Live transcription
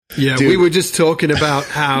Yeah, Dude. we were just talking about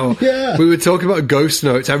how we were talking about ghost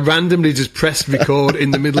notes. I randomly just pressed record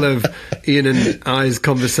in the middle of Ian and I's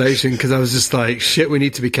conversation because I was just like, shit, we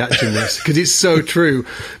need to be catching this because it's so true.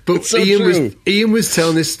 But so Ian was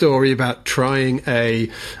telling this story about trying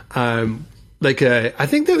I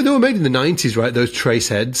think they were made in the 90s, right? Those trace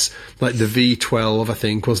heads, like the V12, I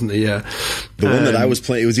think, wasn't the one that I was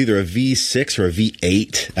playing? It was either a V6 or a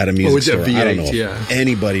V8 at a music store. V8, I don't know if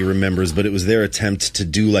anybody remembers, but it was their attempt to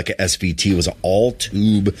do like a SVT. It was an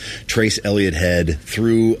all-tube Trace Elliott head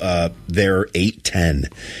through their 810,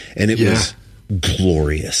 and it was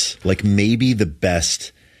glorious. Like maybe the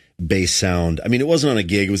best bass sound. I mean, it wasn't on a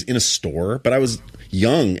gig. It was in a store, but I was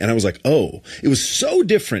young and I was like, oh, it was so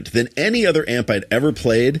different than any other amp I'd ever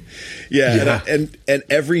played. And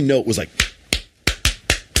every note was like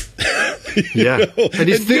and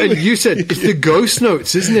you said it's the ghost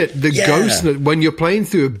notes, isn't it? The ghost note when you're playing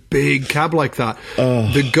through a big cab like that.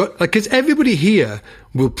 Because everybody here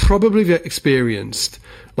will probably have experienced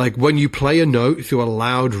like when you play a note through a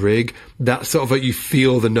loud rig, that's sort of like you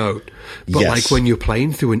feel the note. But like when you're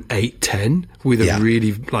playing through an 810 with a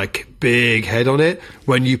really like big head on it,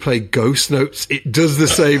 when you play ghost notes, it does the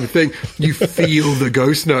same thing. You feel the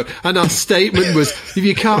ghost note. And our statement was, if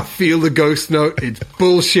you can't feel the ghost note, it's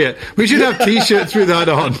bullshit. We should have t-shirts with that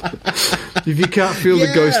on. If you can't feel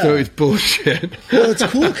the ghost note, it's bullshit. Well, it's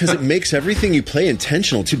cool because it makes everything you play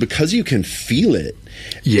intentional too, because you can feel it.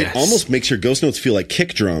 It almost makes your ghost notes feel like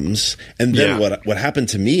kick drums. And then what happened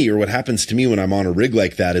to me, or what happens to me when I'm on a rig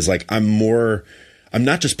like that, is like I'm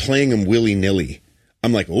not just playing them willy-nilly.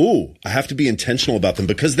 I'm like, oh, I have to be intentional about them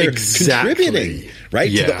because they're contributing, right,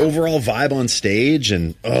 to the overall vibe on stage.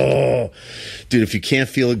 And, dude, if you can't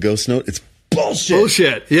feel a ghost note, it's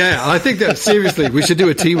bullshit. Yeah, I think that, seriously, we should do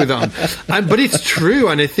a team with that. But it's true,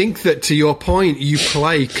 and I think that, to your point, you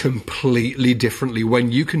play completely differently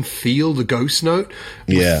when you can feel the ghost note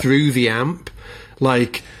through the amp.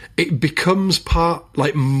 Like, it becomes part,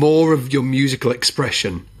 like, more of your musical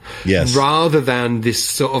expression. Yes. Rather than this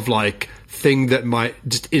sort of, like, thing that might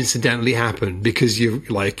just incidentally happen because you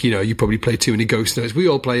probably play too many ghost notes. We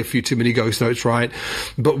all play a few too many ghost notes, right?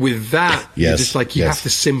 But with that, you're just like, you have to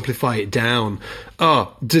simplify it down.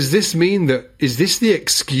 Oh, does this mean that, is this the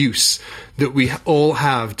excuse that we all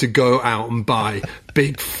have to go out and buy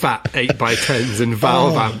big fat 8x10s and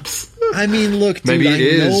valve amps? I mean, look, dude,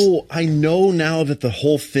 I know now that the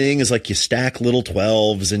whole thing is like you stack little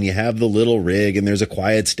 12s and you have the little rig and there's a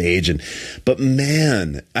quiet stage. But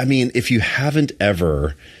man, I mean, if you haven't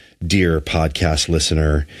ever, dear podcast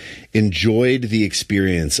listener, enjoyed the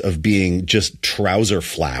experience of being just trouser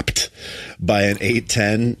flapped by an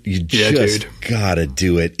 810, you just gotta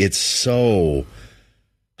do it. It's so,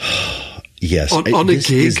 yes. On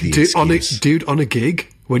a gig,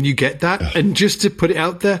 when you get that, and just to put it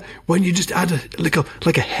out there, when you just add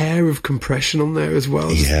a hair of compression on there as well.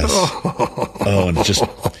 Yes.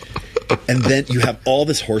 And then you have all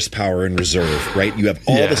this horsepower in reserve, right? You have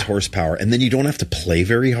all this horsepower, and then you don't have to play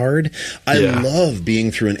very hard. I love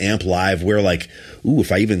being through an amp live where, like,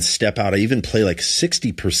 if I even step out, I even play like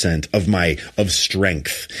 60% of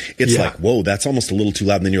strength. It's like, whoa, that's almost a little too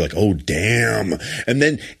loud. And then you're like, oh, damn. And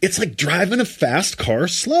then it's like driving a fast car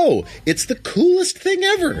slow. It's the coolest thing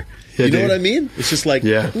ever. Yeah, you know what I mean? It's just like,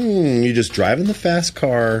 you're just driving the fast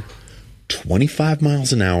car 25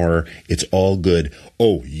 miles an hour. It's all good.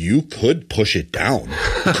 Oh, you could push it down.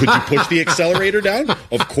 Could you push the accelerator down?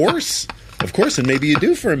 Of course. And maybe you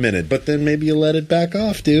do for a minute, but then maybe you let it back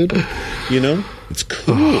off, dude. You know? It's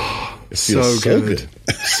cool. It feels so good.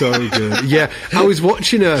 So good. Yeah. I was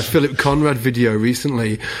watching a Philip Conrad video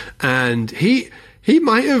recently, and he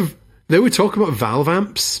might have, they were talking about valve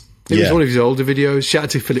amps. It was one of his older videos. Shout out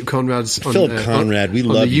to Philip Conrad's Conrad, we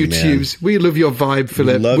love you, YouTubes. Man. We love your vibe,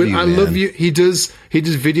 Philip. I love you. He does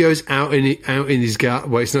videos out in his garden.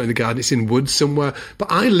 Well, it's not in the garden; it's in woods somewhere. But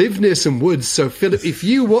I live near some woods, so Philip, if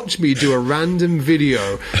you watch me do a random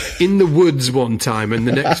video in the woods one time in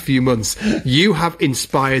the next few months, you have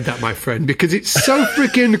inspired that, my friend, because it's so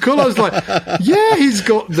freaking cool. I was like, yeah, he's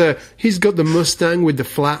got the Mustang with the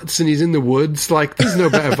flats, and he's in the woods. Like, there's no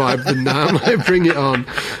better vibe than that. I'm like, bring it on.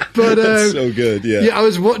 But that's so good, yeah. I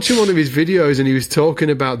was watching one of his videos, and he was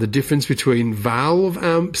talking about the difference between valve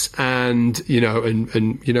amps and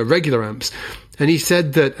regular amps. And he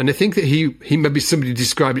said that, and I think that he maybe somebody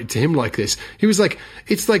described it to him like this. He was like,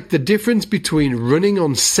 it's like the difference between running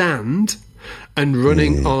on sand and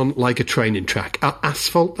running on like a training track,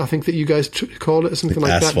 asphalt. I think that you guys call it or something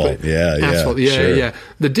like asphalt, that. Asphalt, yeah.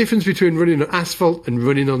 The difference between running on asphalt and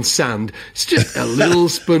running on sand, it's just a little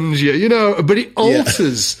spongier, but it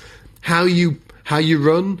alters how you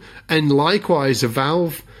run. And likewise, a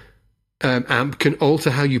valve amp can alter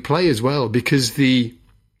how you play as well, because the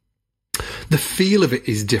feel of it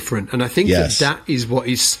is different. And I think that is what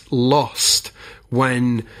is lost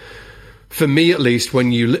when, for me at least,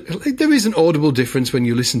 when there is an audible difference when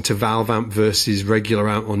you listen to Valve amp versus regular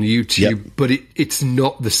amp on YouTube, but it's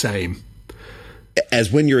not the same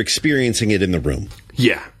as when you're experiencing it in the room.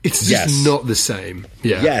 Yeah, it's just not the same.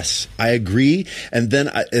 Yeah. Yes, I agree. And then,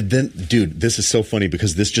 dude, this is so funny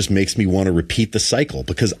because this just makes me want to repeat the cycle,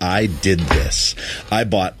 because I did this. I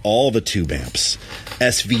bought all the tube amps,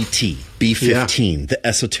 SVT, B15, the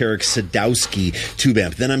esoteric Sadowski tube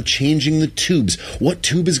amp. Then I'm changing the tubes. What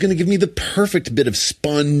tube is going to give me the perfect bit of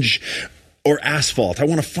sponge or asphalt? I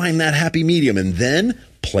want to find that happy medium. And then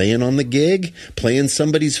playing on the gig, playing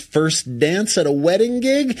somebody's first dance at a wedding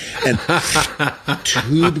gig, and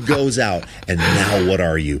tube goes out. And now what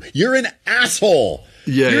are you? You're an asshole.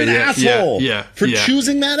 You're an asshole for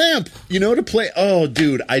choosing that amp, to play. Oh,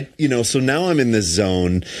 dude, so now I'm in this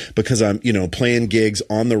zone because I'm, playing gigs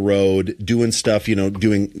on the road, doing stuff,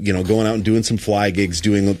 going out and doing some fly gigs,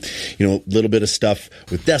 doing, a little bit of stuff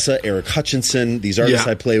with Dessa, Eric Hutchinson, these artists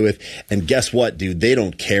I play with. And guess what, dude? They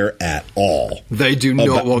don't care at all. They do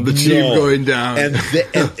not want the tube going down. And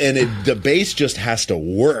the bass just has to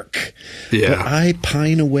work. Yeah. But I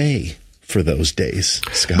pine away for those days,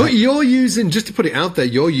 Scott. But you're using, just to put it out there,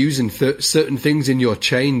 you're using certain things in your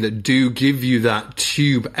chain that do give you that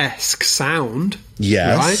tube-esque sound.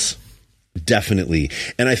 Yes, right? Definitely.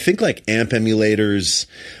 And I think like amp emulators,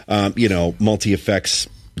 multi-effects,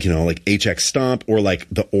 like HX Stomp, or like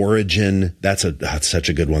the Origin. That's such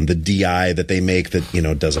a good one. The DI that they make that,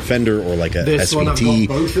 does a Fender, or like a this SVT. One I've got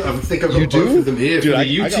both, I think I've got both of them here. Dude, for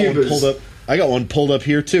the YouTubers. I got one pulled up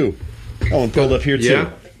here too.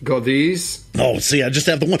 Got these. Oh, see, I just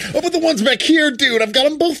have the one. Oh, but the one's back here, dude. I've got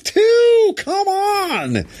them both too. Come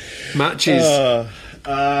on. Matches.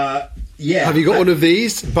 Yeah. Have you got one of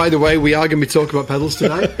these? By the way, we are going to be talking about pedals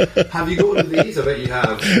today. Have you got one of these? I bet you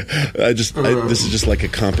have. This is just like a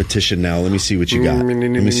competition now. Let me see what you got.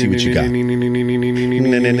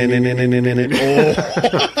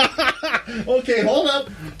 Okay, hold up.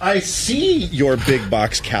 I see your big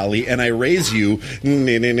box, Callie, and I raise you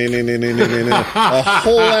a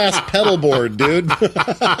whole ass pedal board, dude.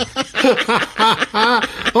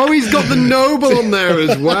 Oh, he's got the Noble on there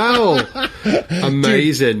as well.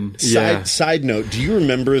 Amazing. Dude, side note, do you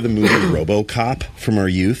remember the movie RoboCop from our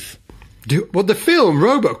youth? The film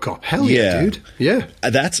RoboCop? Hell yeah, dude. Yeah.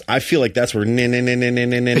 I feel like that's where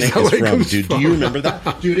is from, dude. Do you remember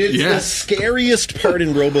that? Dude, it's the scariest part in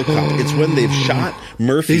RoboCop. It's when they've shot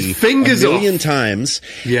Murphy his fingers a million off. Times,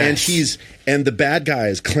 and the bad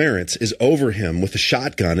guy, Clarence, is over him with a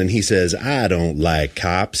shotgun, and he says, "I don't like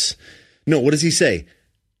cops." No, what does he say?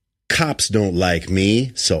 Cops don't like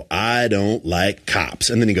me, so I don't like cops.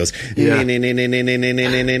 And then he goes, oh,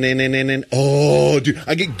 dude,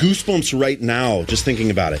 I get goosebumps right now just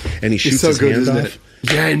thinking about it. And he shoots his hand off.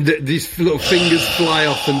 Yeah, and these little fingers fly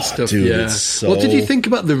off and stuff. Dude, it's what did you think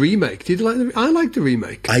about the remake? Did you like I liked the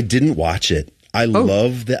remake. I didn't watch it. I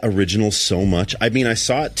love the original so much. I mean, I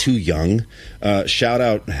saw it too young. Shout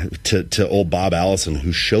out to old Bob Allison,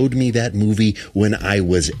 who showed me that movie when I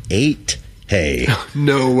was 8. Hey.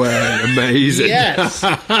 No way. Amazing. Yes.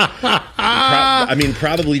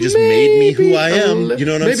 Probably just made me who I am. You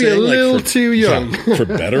know what I'm saying? Maybe a little too young. For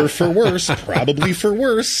better or for worse. Probably for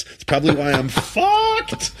worse. It's probably why I'm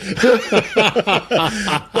fucked.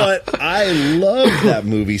 But I love that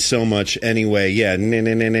movie so much anyway. Yeah. Dude.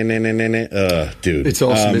 It's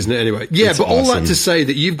awesome, isn't it? Anyway. Yeah, but all that to say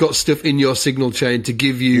that you've got stuff in your signal chain to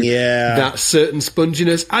give you that certain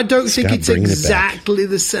spunginess. I don't think it's exactly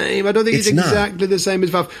the same. I don't think it's exactly the same as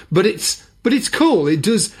Valve, but it's cool. It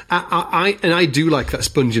does. I do like that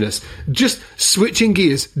sponginess. Just switching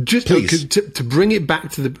gears, just to bring it back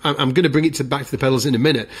to the. I'm going to bring it back to the pedals in a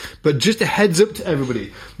minute, but just a heads up to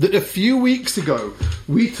everybody that a few weeks ago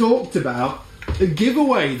we talked about a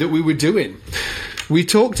giveaway that we were doing. We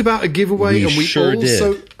talked about a giveaway, and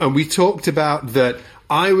we talked about that.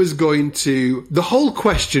 I was going to. The whole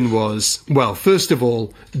question was, well, first of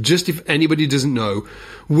all, just if anybody doesn't know,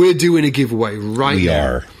 we're doing a giveaway right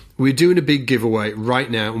now. We're doing a big giveaway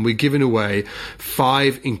right now, and we're giving away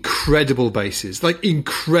 5 incredible basses, like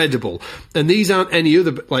incredible. And these aren't any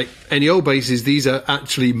old basses. These are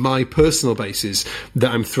actually my personal basses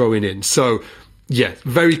that I'm throwing in. So, yeah,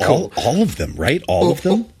 very cool. All of them, right? All of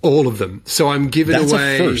them? All of them. So I'm giving away... That's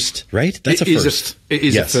a first, right? That's a first. It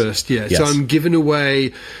is a first, yeah. So I'm giving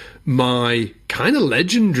away my kind of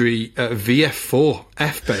legendary VF4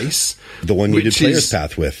 F bass. The one you did Player's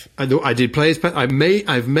Path with. I did Player's Path. I've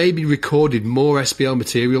maybe recorded more SBL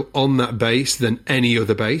material on that bass than any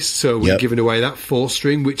other bass. So we're giving away that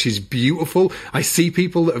 4-string, which is beautiful. I see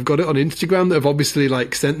people that have got it on Instagram that have obviously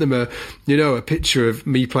like sent them a picture of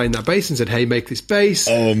me playing that bass and said, "Hey, make this bass."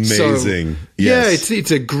 Oh, amazing! So, yeah,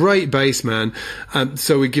 it's a great bass, man.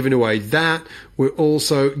 So we're giving away that. We're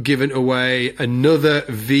also giving away another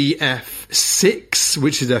VF6,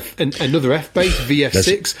 which is another F bass,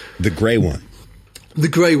 VF6. The grey one. The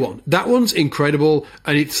grey one. That one's incredible.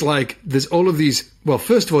 And it's like, there's all of these. Well,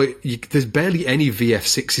 first of all, there's barely any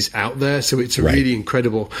VF6s out there, so it's a really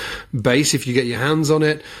incredible bass if you get your hands on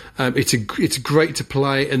it. It's great to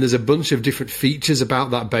play, and there's a bunch of different features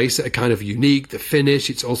about that bass that are kind of unique. The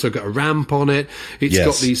finish, it's also got a ramp on it. It's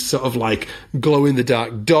got these sort of like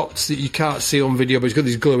glow-in-the-dark dots that you can't see on video, but it's got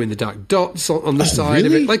these glow-in-the-dark dots on the side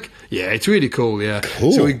of it. Like, yeah, it's really cool, yeah.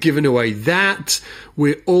 Cool. So we're giving away that.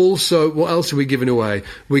 We're also, what else are we giving away?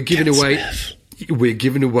 We're giving away... We're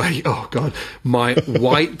giving away, oh God, my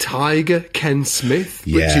White Tiger Ken Smith,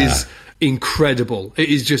 which is incredible. It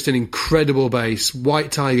is just an incredible bass.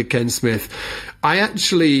 White Tiger Ken Smith. I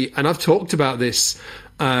actually, and I've talked about this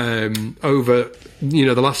over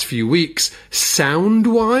the last few weeks,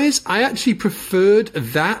 sound-wise, I actually preferred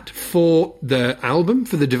that for the album,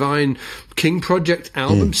 for the Divine King Project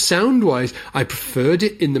album. Sound-wise, I preferred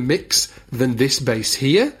it in the mix than this bass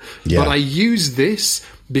here. But I use this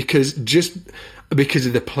because of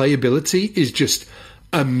the playability is just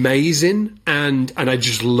amazing, and I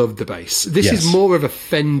just love the bass. This is more of a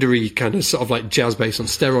Fendery kind of sort of like jazz bass on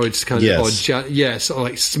steroids kind of, or sort of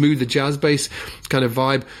like smoother jazz bass kind of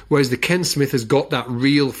vibe, whereas the Ken Smith has got that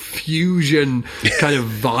real fusion kind of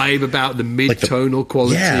vibe about the mid-tonal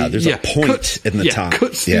quality. Yeah, there's a point in the top.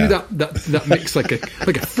 Cuts through that mix like a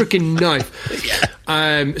freaking knife.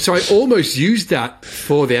 So I almost used that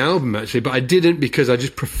for the album actually, but I didn't because I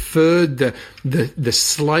just preferred the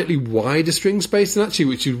slightly wider string spacing actually,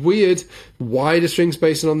 which is weird. Wider string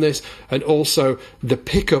spacing on this, and also the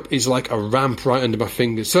pickup is like a ramp right under my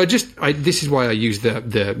fingers. So this is why I use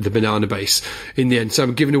the banana bass in the end. So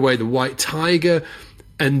I'm giving away the White Tiger,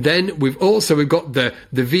 and then we've got the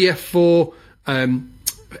VF4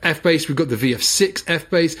 F bass, we've got the VF6 F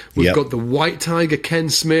bass, we've got the White Tiger Ken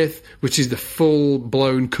Smith, which is the full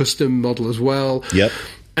blown custom model as well.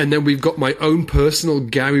 And then we've got my own personal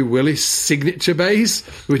Gary Willis signature bass,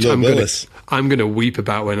 which I'm going to weep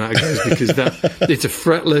about when that goes, because it's a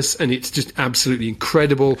fretless and it's just absolutely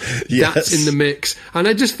incredible. That's in the mix. And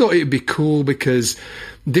I just thought it would be cool because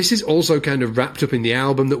this is also kind of wrapped up in the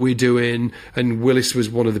album that we're doing, and Willis was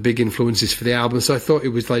one of the big influences for the album. So I thought it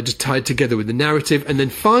was like just tied together with the narrative. And then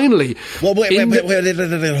finally... Well, wait,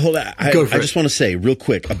 hold on. I just want to say real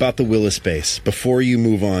quick about the Willis bass before you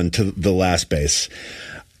move on to the last bass.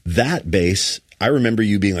 That bass, I remember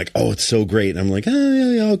you being like, "Oh, it's so great." And I'm like,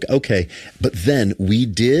 "Oh, yeah, okay." But then we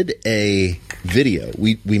did a video.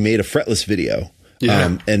 We made a fretless video.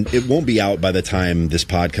 And it won't be out by the time this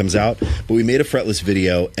pod comes out, but we made a fretless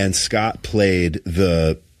video, and Scott played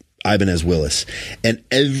the Ibanez Willis. And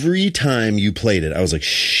every time you played it, I was like,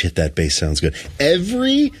 shit, that bass sounds good.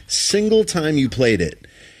 Every single time you played it.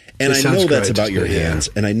 And I know that's about your hands,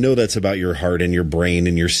 and I know that's about your heart and your brain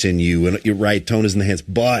and your sinew, and you're right, tone is in the hands,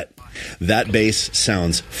 but that bass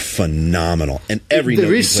sounds phenomenal. And every note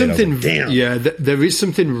you played, I was like, damn. Yeah, there is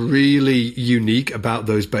something really unique about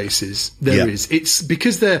those basses. There is. It's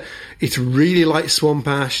because it's really like Swamp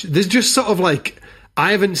Ash. There's just sort of like,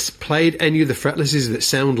 I haven't played any of the fretlesses that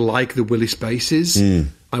sound like the Willis basses.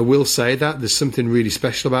 I will say that. There's something really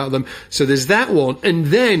special about them. So there's that one. And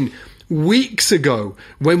then... weeks ago,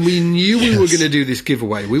 when we knew we were going to do this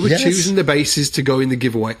giveaway, we were choosing the basses to go in the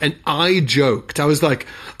giveaway, and I joked. I was like,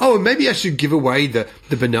 "Oh, maybe I should give away the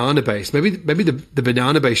banana bass. Maybe the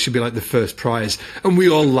banana bass should be like the first prize." And we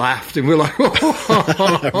all laughed, and we're like, "Oh,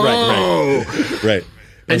 right."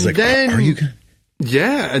 I was like, "Are you?"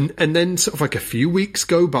 Yeah, and then sort of like a few weeks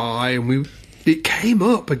go by, and it came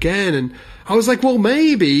up again, and I was like, well,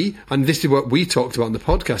 maybe, and this is what we talked about on the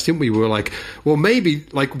podcast, didn't we? We were like, well, maybe,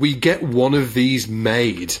 like, we get one of these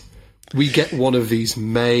made.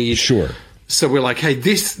 Sure. So we're like, hey,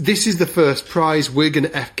 this is the first prize. We're going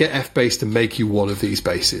to get F-Bass to make you one of these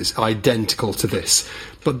basses, identical to this.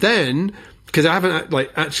 But then, because I haven't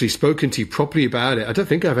actually spoken to you properly about it, I don't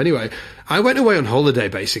think I have anyway. I went away on holiday,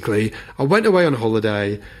 basically.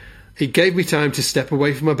 It gave me time to step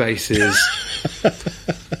away from my basses.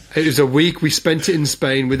 It was a week. We spent it in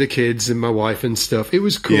Spain with the kids and my wife and stuff. It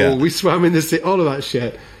was cool. Yeah. We swam in the sea, all of that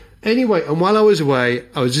shit. Anyway, and while I was away,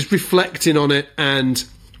 I was just reflecting on it, and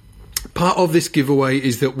part of this giveaway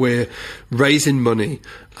is that we're raising money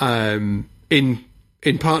in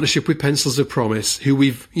partnership with Pencils of Promise, who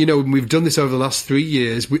we've done this over the last 3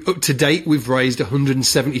 years. Up to date, we've raised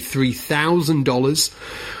 $173,000.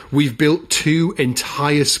 We've built 2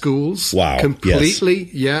 entire schools. Wow. Completely.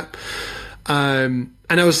 Yes. Yeah. And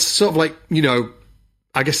I was sort of like,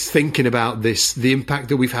 I guess thinking about this, the impact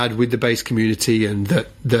that we've had with the bass community, and that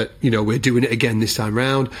we're doing it again this time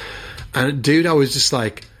round. And dude, I was just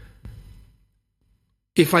like,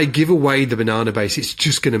 if I give away the banana bass, it's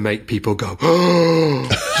just going to make people go, oh,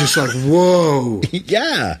 just like, whoa.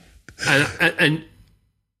 Yeah. And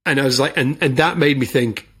I was like, and that made me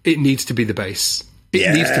think it needs to be the bass.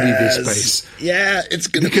 It needs to be this bass. Yeah, it's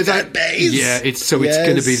going to be that bass. Yeah, it's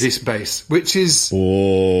going to be this bass, which is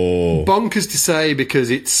bonkers to say because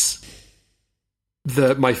it's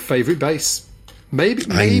my favorite bass. Maybe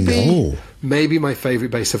my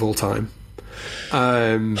favorite bass of all time.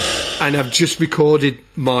 And I've just recorded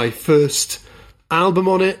my first album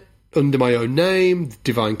on it under my own name, the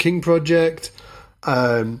Divine King Project.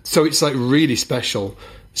 So it's like really special.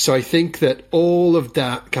 So I think that all of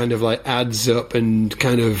that kind of like adds up, and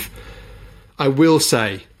kind of, I will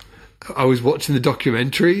say, I was watching the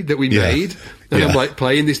documentary that we made, and I'm like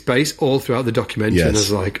playing this bass all throughout the documentary, and I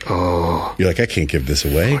was like, oh. You're like, I can't give this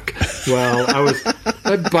away. Fuck. Well, I was,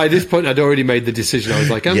 by this point, I'd already made the decision. I was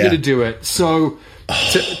like, I'm going to do it. So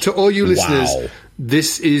to all you listeners,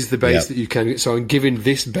 this is the bass that you can get. So I'm giving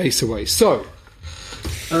this bass away. So,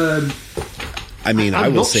 I mean, I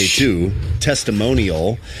will say too,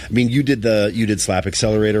 testimonial. I mean, you did Slap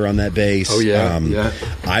Accelerator on that bass. Oh yeah,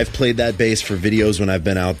 I've played that bass for videos when I've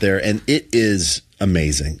been out there, and it is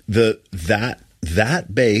amazing. That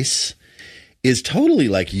bass is totally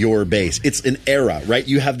like your bass. It's an era, right?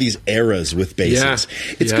 You have these eras with basses.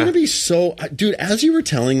 Yeah. It's going to be so, dude, as you were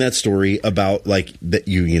telling that story about like that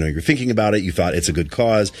you're thinking about it, you thought it's a good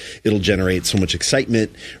cause, it'll generate so much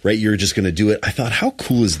excitement, right? You're just going to do it. I thought, how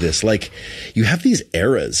cool is this? Like, you have these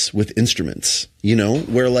eras with instruments,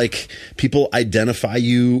 where like people identify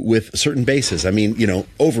you with certain basses. I mean,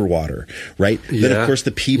 Overwater, right? Yeah. Then of course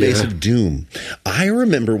the P bass of Doom. I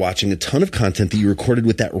remember watching a ton of content that you recorded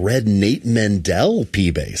with that red Nate Mendel P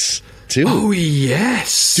bass too. Oh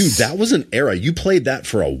yes. Dude, that was an era. You played that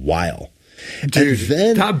for a while. Dude,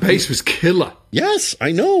 then, that bass was killer. Yes,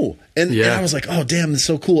 I know. And I was like, oh, damn, that's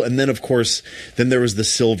so cool. And then, of course, there was the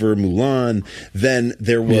silver Mulan. Then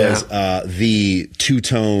there was the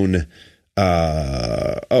two-tone,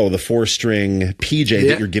 the 4-string PJ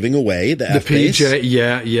that you're giving away, the F bass. The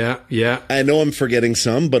PJ, yeah. I know I'm forgetting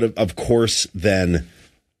some, but of course, then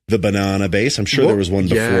the banana bass. I'm sure there was one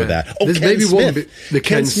before that. Oh, there's Ken maybe Smith. One, the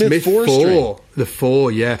Ken Smith 4-string. The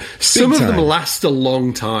 4, yeah. Some of them last a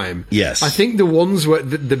long time. Yes. I think the ones where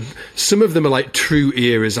some of them are like true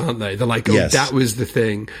eras, aren't they? They're like, that was the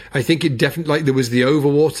thing. I think it definitely, like there was the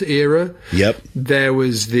Overwater era. Yep. There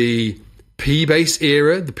was the P-bass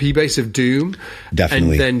era, the P-bass of Doom.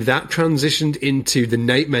 Definitely. And then that transitioned into the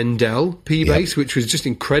Nate Mendel P-bass, which was just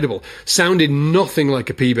incredible. Sounded nothing like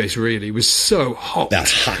a P-bass, really. It was so hot. That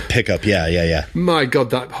hot pickup, yeah. My God,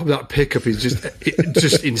 that pickup is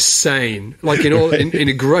just insane. Like in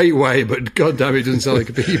a great way, but God damn, it doesn't sound like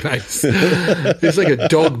a P-bass. It's like a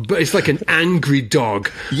dog, it's like an angry dog.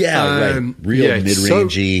 Yeah, right. Real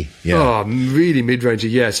mid-rangey. Oh, really mid-rangey,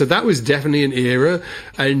 yeah. So that was definitely an era.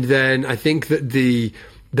 And then I think that the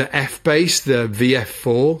F bass, the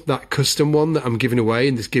VF4, that custom one that I'm giving away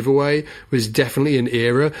in this giveaway, was definitely an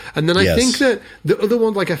era. And then I think that the other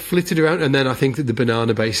one, like I flitted around, and then I think that the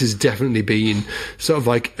banana bass has definitely been sort of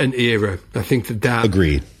like an era. I think that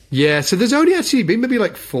agreed. Yeah, so there's only actually been maybe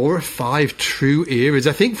like 4 or 5 true eras.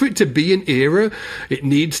 I think for it to be an era, it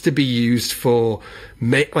needs to be used for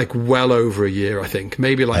like well over a year, I think.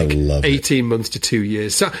 Maybe like 18 months to 2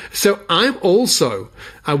 years. So I'm also,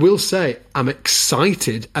 I will say, I'm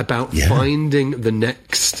excited about finding the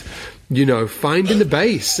next, finding the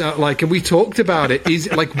bass. And we talked about it.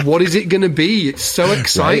 Is like, what is it going to be? It's so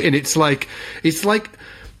exciting. Right. It's like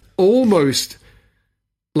almost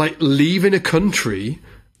like leaving a country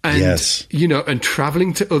and, and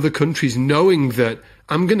traveling to other countries, knowing that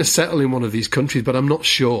I'm going to settle in one of these countries, but I'm not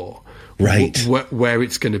sure. Right. Where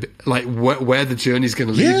it's going to be, like where the journey's going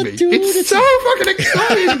to lead me. Dude, it's so fucking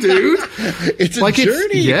exciting, dude. It's a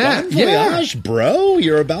journey. Bon voyage, bro.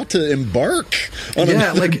 You're about to embark on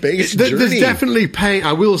another bass journey. There's definitely pain.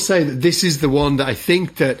 I will say that this is the one that I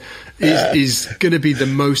think that is going to be the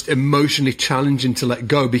most emotionally challenging to let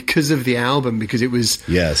go because of the album, because it was...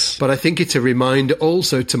 But I think it's a reminder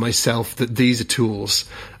also to myself that these are tools,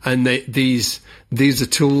 and these these are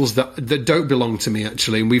tools that don't belong to me,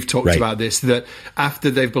 actually. And we've talked about this, that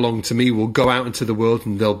after they've belonged to me, will go out into the world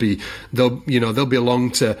and they'll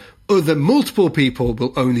belong to multiple people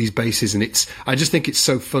will own these bases. And I just think it's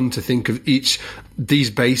so fun to think of these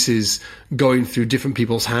bases going through different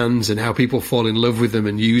people's hands and how people fall in love with them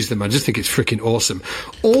and use them. I just think it's freaking awesome.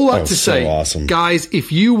 All that to say, awesome. Guys,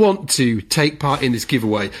 if you want to take part in this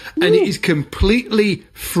giveaway, and it is completely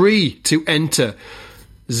free to enter,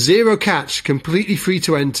 zero catch, completely free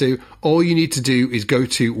to enter. All you need to do is go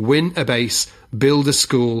to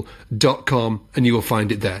winabasebuilderschool.com and you will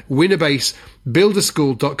find it there.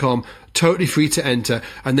 winabasebuilderschool.com, totally free to enter.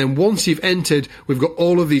 And then once you've entered, we've got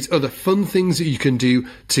all of these other fun things that you can do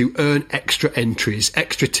to earn extra entries,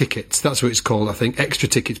 extra tickets. That's what it's called, I think, extra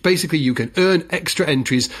tickets. Basically, you can earn extra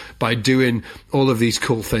entries by doing all of these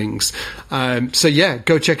cool things. So yeah,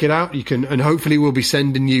 go check it out. You can, and hopefully we'll be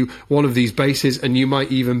sending you one of these bases, and you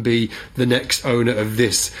might even be the next owner of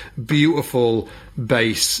this beautiful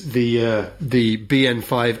base, the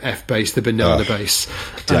BN5F base, the banana base,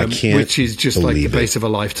 which is just like the base of a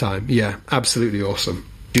lifetime. Yeah, absolutely awesome.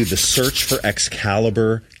 Dude, the search for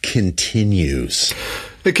Excalibur continues.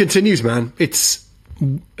 It continues, man. It's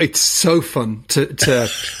so fun to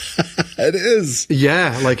It is.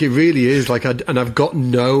 Yeah, like it really is. Like, and I've got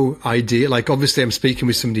no idea. Like, obviously, I'm speaking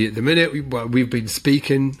with somebody at the minute. We've been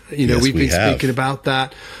speaking. We've been speaking about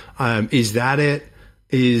that. Is that it?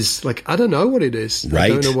 Is like, I don't know what it is. Right. I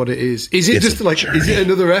don't know what it is. Is it just like, is it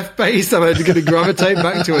another F base? Am I going to gravitate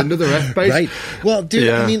back to another F base? Right. Well, dude,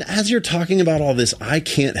 I mean, as you're talking about all this, I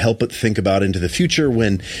can't help but think about into the future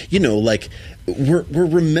when, like, we're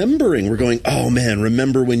remembering, we're going, oh man,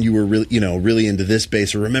 remember when you were really into this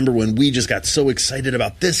base, or remember when we just got so excited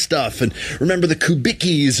about this stuff, and remember the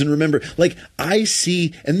Kubickies, and remember, like, I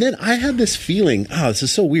see, and then I have this feeling, this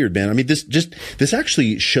is so weird, man. I mean, this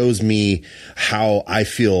actually shows me how I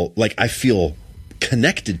feel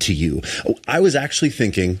connected to you. I was actually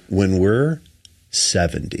thinking, when we're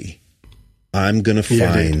 70, I'm going to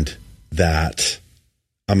find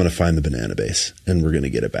I'm going to find the banana base, and we're going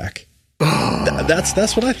to get it back.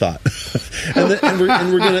 That's what I thought, and we're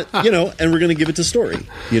gonna give it to Story.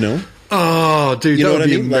 Oh, dude, that would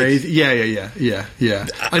be amazing. Like, yeah.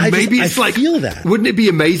 And maybe it's like, feel that. Wouldn't it be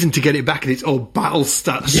amazing to get it back and it's all battle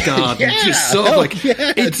stat scarred and just sort of like,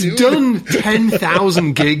 it's done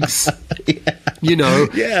 10,000 gigs.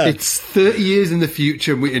 It's 30 years in the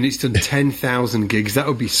future and it's done 10,000 gigs. That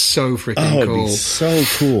would be so freaking cool. It'd be so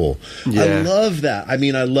cool. Yeah. I love that. I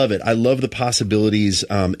mean, I love it. I love the possibilities.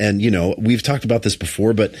 And we've talked about this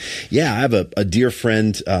before, but yeah, I have a dear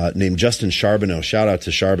friend named Justin Charbonneau. Shout out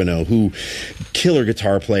to Charbonneau, who killer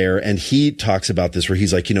guitar player, and he talks about this where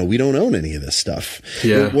he's like, we don't own any of this stuff.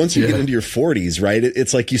 Yeah. Once you get into your 40s, right,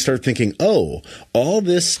 it's like you start thinking, all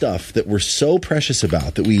this stuff that we're so precious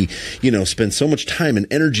about, that we, spend so much time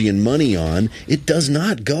and energy and money on, it does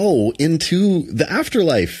not go into the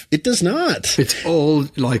afterlife. It does not. It's all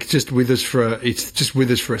like just with us for a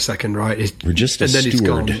second, right? We're just a steward. It's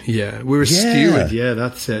gone. Yeah, we're a steward. Yeah,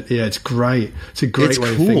 that's it. Yeah, it's great. It's a great way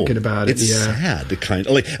of thinking about it. It's sad to kind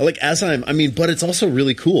of like but it's also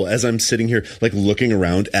really cool as I'm sitting here, like, looking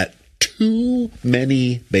around at too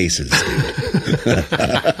many bases, dude.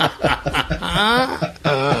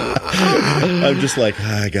 I'm just like,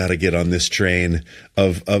 I gotta get on this train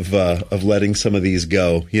of letting some of these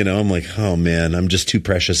go. I'm like, oh man, I'm just too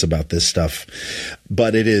precious about this stuff.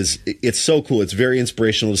 But it's so cool. It's very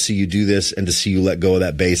inspirational to see you do this and to see you let go of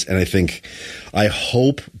that bass. And I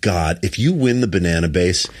hope, God, if you win the banana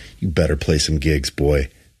bass, you better play some gigs, boy.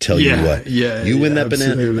 Tell you what, you win that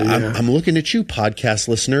banana. I'm looking at you, podcast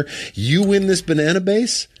listener. You win this banana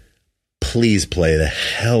bass, please play the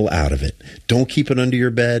hell out of it. Don't keep it under your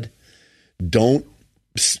bed. Don't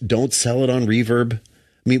sell it on Reverb.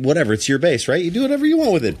 I mean, whatever. It's your bass, right? You do whatever you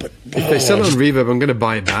want with it. But if they sell it on Reverb, I'm going to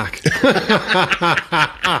buy it back.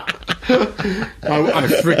 I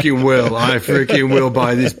freaking will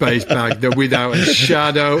buy this bass back, without a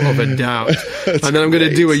shadow of a doubt. And then I'm going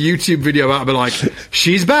to do a YouTube video about it. I'll be like,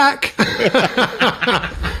 she's back.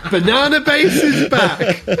 Banana bass is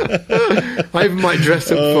back. I even might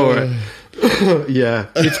dress up for it. Yeah,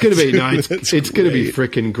 it's going to be nice. It's going to be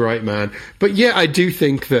freaking great, man. But yeah, I do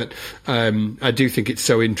think that it's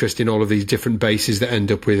so interesting, all of these different bases that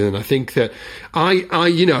end up with, and I think that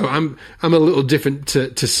I'm a little different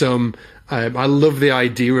to some. I love the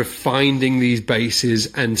idea of finding these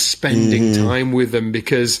bases and spending time with them,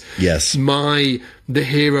 because the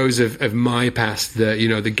heroes of my past,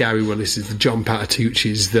 the Gary Willises, the John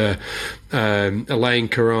Patitucci's, the Elaine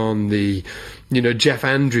Caron, the Jeff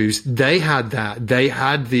Andrews, they had that. They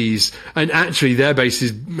had these, and actually their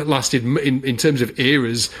basses lasted, in terms of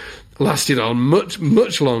eras, lasted on much,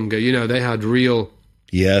 much longer. They had real...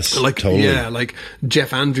 Yes, totally. Yeah, like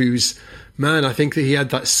Jeff Andrews, man, I think that he had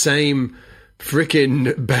that same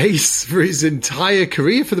freaking bass for his entire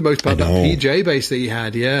career for the most part, that PJ bass that he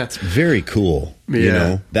had, yeah. It's very cool.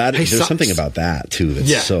 Yeah. There's something about that, too,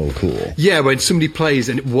 that's so cool. Yeah, when somebody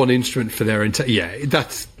plays one instrument for their entire... Yeah,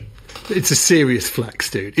 it's a serious flex,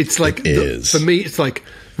 dude. It's like... For me, it's like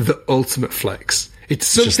the ultimate flex. It's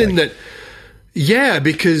something that... Yeah,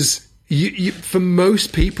 because you for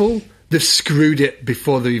most people... They've screwed it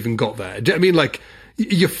before they even got there. Do you know what I mean? Like,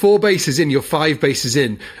 you're 4 basses in, you're 5 basses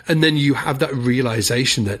in, and then you have that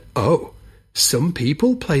realization that, some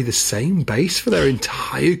people play the same bass for their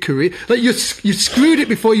entire career. Like, you screwed it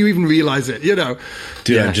before you even realize it, Dude,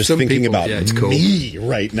 I'm just thinking about me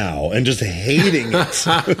right now and just hating it.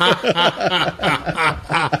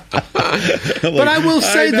 But I will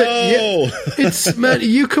say that it's, man,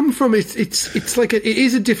 you come from it's like it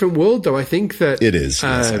is a different world, though. I think that it is.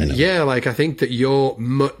 Yes, I know. Like I think that you're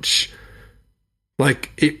much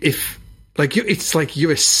like it's like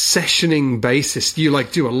you're a sessioning bassist. You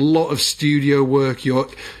like do a lot of studio work. You're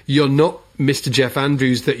not Mr. Jeff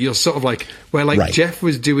Andrews, that you're sort of like where like Jeff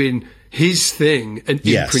was doing his thing and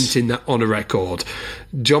imprinting that on a record.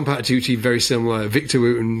 John Patitucci, very similar. Victor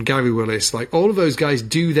Wooten, Gary Willis, like all of those guys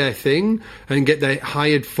do their thing and get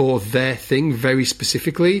hired for their thing very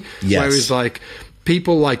specifically. Yes. Whereas like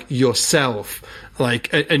people like yourself, like,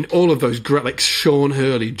 and all of those great, like Sean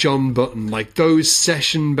Hurley, John Button, like those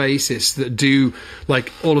session bassists that do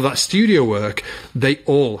like all of that studio work, they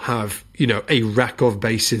all have, a rack of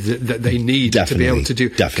basses that they need to be able to do,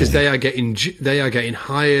 because they are getting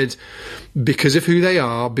hired because of who they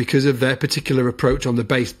are, because of their particular approach on the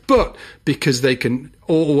bass, but because they can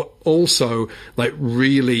also like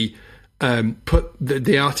really put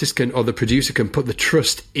the artist can, or the producer can put the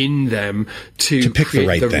trust in them to pick the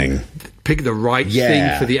right thing. Pick the right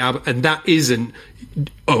thing for the album. And that isn't,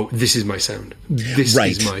 this is my sound. This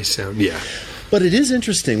is my sound. Yeah. But it is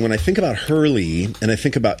interesting when I think about Hurley, and I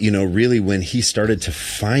think about, really when he started to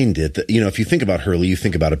find it, that, if you think about Hurley, you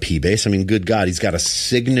think about a P bass. I mean, good God, he's got a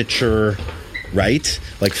signature, right?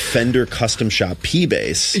 Like Fender custom shop P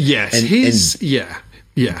bass. Yes.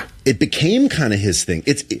 Yeah. It became kind of his thing.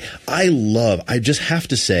 I just have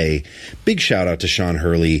to say, big shout out to Sean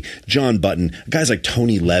Hurley, John Button, guys like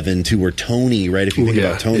Tony Levin, too, or Tony, right? If you think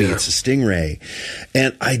about Tony, it's a Stingray.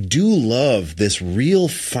 And I do love this real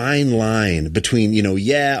fine line between,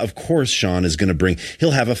 of course Sean is going to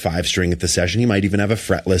he'll have a 5-string at the session. He might even have a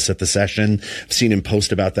fretless at the session. I've seen him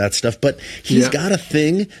post about that stuff, but he's got a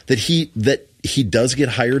thing that he does get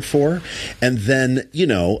hired for. And then,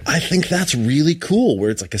 I think that's really cool,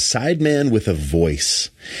 where it's like a sideman with a voice.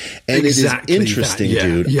 And exactly, it is interesting,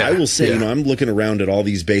 dude. Yeah, I will say, I'm looking around at all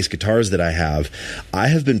these bass guitars that I have. I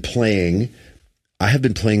have been playing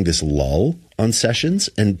this lull on sessions,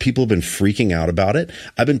 and people have been freaking out about it.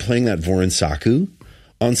 I've been playing that Vorin Saku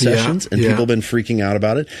on sessions, and people have been freaking out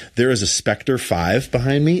about it. There is a Spectre 5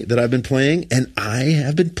 behind me that I've been playing, and I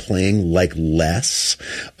have been playing like less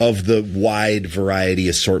of the wide variety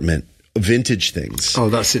assortment vintage things. Oh,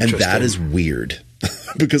 that's interesting. And that is weird.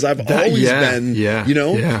 Because I've always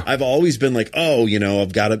I've always been like,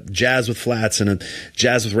 I've got a jazz with flats and a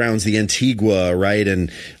jazz with rounds, the Antigua, right?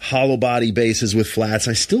 And hollow body basses with flats.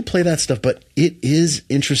 I still play that stuff, but it is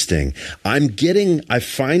interesting. I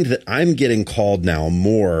find that I'm getting called now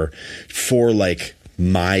more for like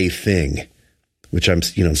my thing, which I'm,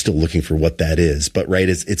 still looking for what that is. But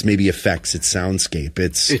it's maybe effects, it's soundscape,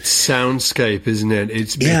 it's soundscape, isn't it?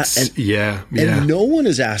 And no one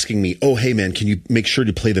is asking me, oh, hey man, can you make sure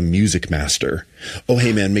to play the Music Master? Oh,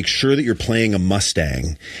 hey man, make sure that you're playing a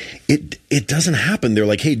Mustang. It doesn't happen. They're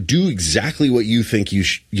like, hey, do exactly what you think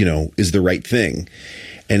is the right thing.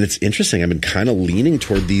 And it's interesting. I've been kind of leaning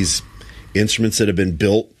toward these instruments that have been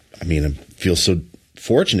built. I mean, I feel so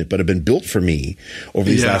fortunate, but have been built for me over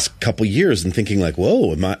these last couple years, and thinking like,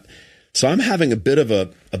 whoa, so I'm having a bit of a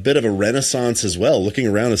renaissance as well, looking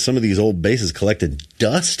around at some of these old basses collected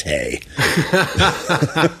dust hay.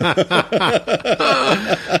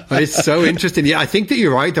 It's so interesting. Yeah, I think that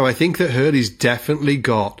you're right, though. I think that Hurley's definitely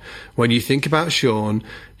got, when you think about Sean,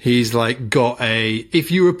 he's like got if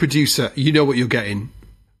you're a producer, you know what you're getting.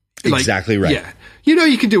 Exactly right. Yeah.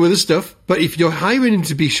 You can do other stuff, but if you're hiring him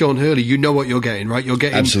to be Sean Hurley, you know what you're getting, right? You're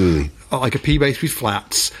getting absolutely like a P bass with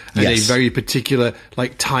flats and a very particular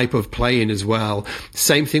like type of playing as well.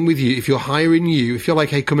 Same thing with you. If you're hiring if you're like,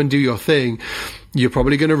 hey, come and do your thing, you're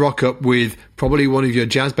probably going to rock up with probably one of your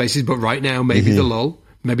jazz basses, but right now maybe the lull.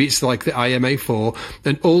 Maybe it's like the IMA4.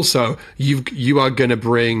 And also, you are going to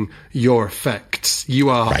bring your effects. You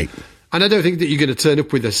are... Right. And I don't think that you're going to turn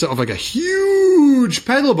up with a sort of like a huge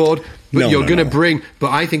pedal board, but you're going to bring...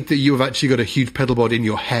 But I think that you have actually got a huge pedal board in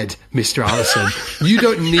your head, Mr. Allison. You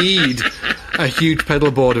don't need a huge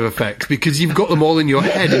pedal board of effects because you've got them all in your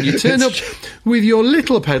head, and you turn up with your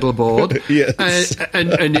little pedal board, yes.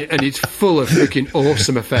 and it's full of freaking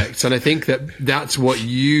awesome effects. And I think that that's what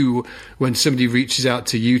you, when somebody reaches out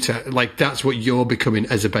to you to, like, that's what you're becoming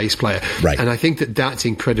as a bass player. Right. And I think that that's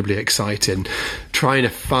incredibly exciting, trying to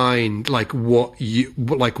find what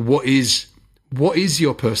is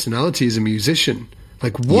your personality as a musician?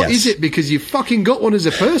 Like, what is it? Because you've fucking got one as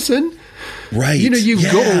a person. Right. You've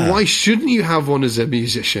got one. Why shouldn't you have one as a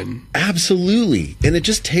musician? Absolutely. And it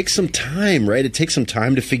just takes some time, right? It takes some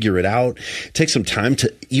time to figure it out. It takes some time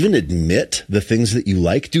to even admit the things that you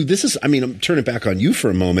like. Dude, I'm turning back on you for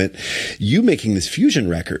a moment. You making this fusion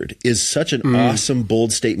record is such an awesome,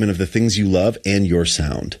 bold statement of the things you love and your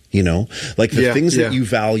sound, like the things that you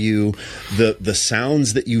value, the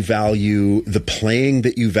sounds that you value, the playing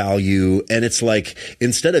that you value. And it's like,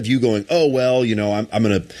 instead of you going, oh, well, I'm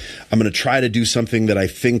going to try to do something that I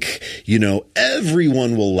think,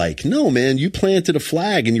 everyone will like. No, man, you planted a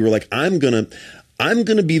flag and you were like, I'm going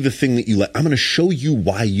to be the thing that you like. I'm going to show you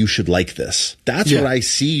why you should like this. That's what I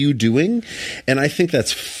see you doing. And I think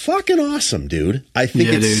that's fucking awesome, dude. I think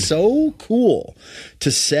it's so cool to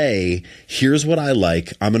say, here's what I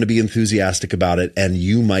like. I'm going to be enthusiastic about it. And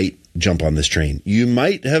you might jump on this train. You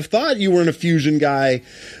might have thought you weren't a fusion guy,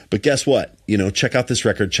 but guess what? Check out this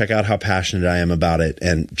record, check out how passionate I am about it,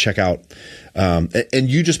 and check out, and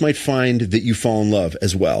you just might find that you fall in love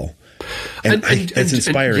as well. And it's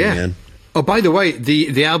inspiring, man. Oh, by the way,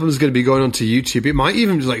 the album is going to be going onto YouTube. It might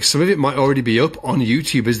even, some of it might already be up on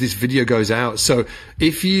YouTube as this video goes out. So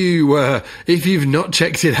if you've not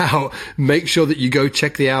checked it out, make sure that you go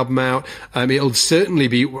check the album out. It'll certainly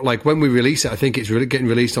be, when we release it, I think it's really getting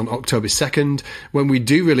released on October 2nd. When we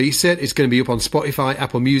do release it, it's going to be up on Spotify,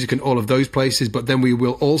 Apple Music, and all of those places. But then we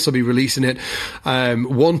will also be releasing it,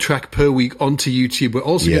 one track per week onto YouTube. We're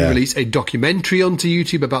also going to release a documentary onto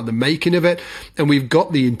YouTube about the making of it. And we've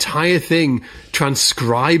got the entire thing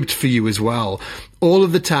transcribed for you as well. All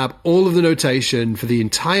of the tab, all of the notation for the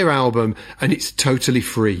entire album, and it's totally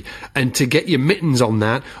free. And to get your mittens on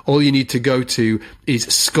that, all you need to go to is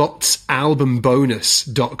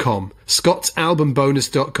scottsalbumbonus.com.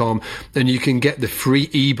 scottsalbumbonus.com, and you can get the free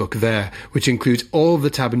ebook there, which includes all of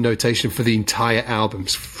the tab and notation for the entire album.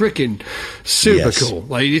 It's freaking super cool.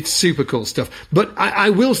 It's super cool stuff. But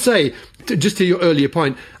I will say, just to your earlier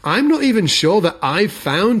point, I'm not even sure that I've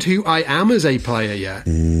found who I am as a player yet.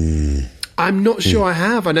 I'm not sure I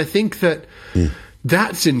have, and I think that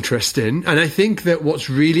that's interesting. And I think that what's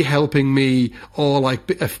really helping me, or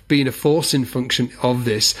being a forcing function of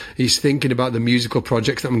this, is thinking about the musical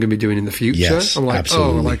projects that I'm going to be doing in the future. Yes, I'm like,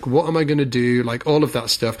 absolutely. what am I going to do? All of that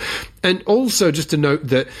stuff. And also just to note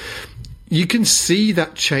that you can see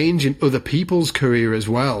that change in other people's career as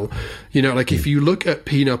well. If you look at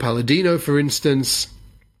Pino Palladino, for instance,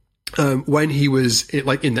 when he was in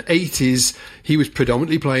the 80s, he was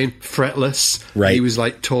predominantly playing fretless. Right. He was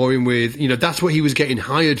touring with, that's what he was getting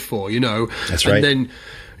hired for, That's right. And then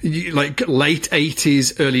late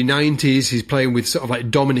 80s, early 90s, he's playing with sort of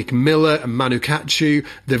Dominic Miller and Manu Katsu.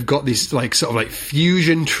 They've got this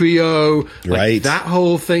fusion trio, right? That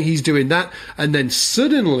whole thing. He's doing that, and then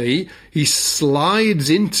suddenly he slides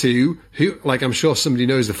into I'm sure somebody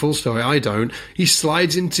knows the full story. I don't. He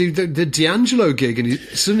slides into the D'Angelo gig, and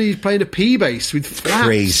suddenly he's playing a P bass with flaps.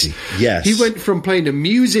 Crazy. Yes. He went from playing a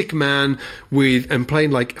Music Man and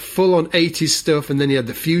playing full on 80s stuff, and then he had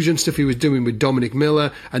the fusion stuff he was doing with Dominic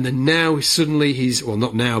Miller, and then now suddenly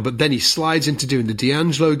then he slides into doing the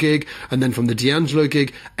D'Angelo gig, and then from the D'Angelo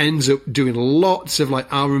gig ends up doing lots of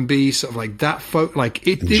R&B, sort of that folk.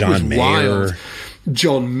 It was wild.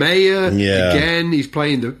 John Mayer, again, he's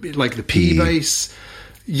playing the P bass.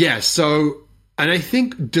 Yeah, so, and I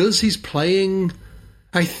think his playing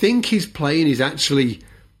is actually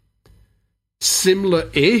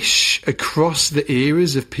similar-ish across the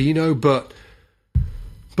eras of Pino, but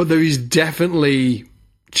there is definitely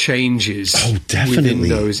changes within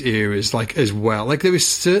those eras, as well. There are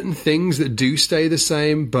certain things that do stay the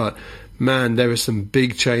same, but man, there are some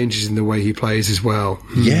big changes in the way he plays as well.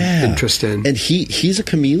 Yeah. Interesting. And he's a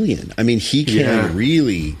chameleon. I mean, he can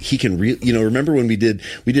really, remember when we did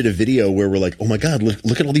a video where we're like, oh my God,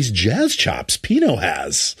 look at all these jazz chops Pino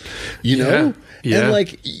has, Yeah. And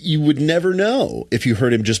like, you would never know if you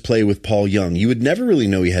heard him just play with Paul Young. You would never really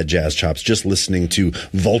know he had jazz chops just listening to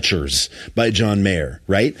Vultures by John Mayer,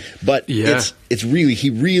 right? But it's really, he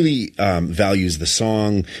really values the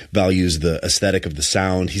song, values the aesthetic of the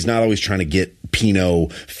sound. He's not always trying to get Pino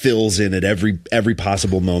fills in at every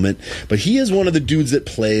possible moment. But he is one of the dudes that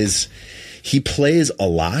plays a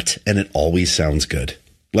lot and it always sounds good.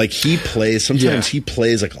 Like he plays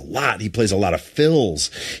like a lot. He plays a lot of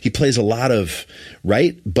fills. He plays a lot of,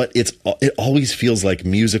 right? But it always feels like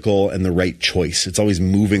musical and the right choice. It's always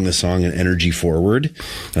moving the song and energy forward.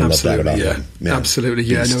 I love that about him. Man, absolutely.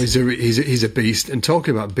 beast. Yeah, no, he's a beast. And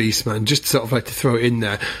talking about beast, man, just sort of like to throw it in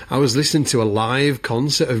there, I was listening to a live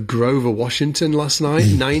concert of Grover Washington last night,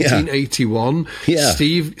 1981. Yeah.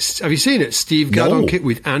 Steve, have you seen it? Steve Gadd on kit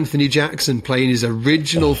with Anthony Jackson playing his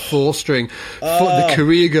original four-string, the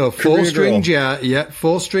career girl, four-string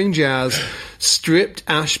jazz, stripped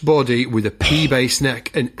ash body with a P bass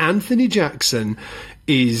neck, and Anthony Jackson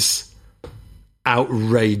is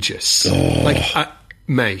outrageous.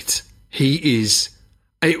 Mate, he is.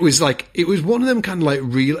 It was one of them kind of like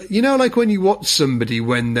real, you know, like when you watch somebody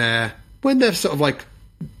when they're sort of like,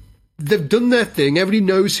 they've done their thing, everybody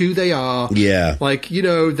knows who they are. Yeah. Like, you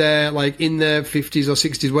know, they're like in their 50s or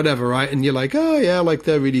 60s, whatever, right? And you're like, oh yeah, like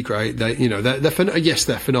they're really great. They're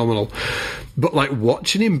phenomenal. But like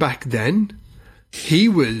watching him back then, he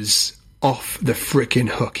was off the freaking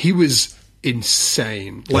hook. He was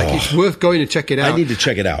insane. Like it's worth going to check it out. I need to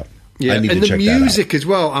check it out. Yeah, and the music as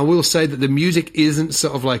well. I will say that the music isn't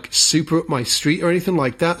sort of like super up my street or anything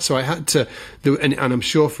like that. So I had to do, and I'm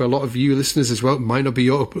sure for a lot of you listeners as well, it might not be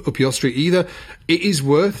up your street either. It is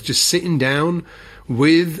worth just sitting down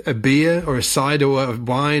with a beer or a cider or a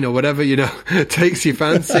wine or whatever, you know, takes your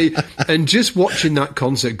fancy, and just watching that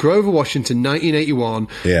concert, Grover Washington, 1981,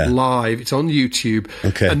 live. It's on YouTube.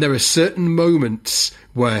 Okay. And there are certain moments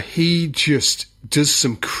where he just does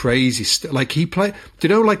some crazy stuff. Like do you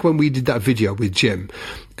know, like when we did that video with Jim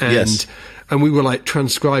and we were like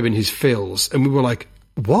transcribing his fills and we were like,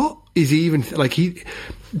 what is he even,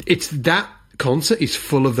 it's that concert is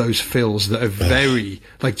full of those fills that are very,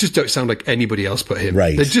 like, just don't sound like anybody else but him.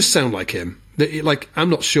 Right. They just sound like him. Like, I'm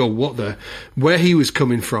not sure where he was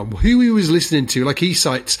coming from, who he was listening to. Like, he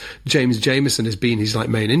cites James Jamerson as being his, like,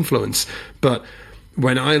 main influence. But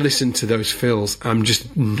when I listen to those fills, I'm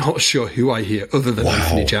just not sure who I hear other than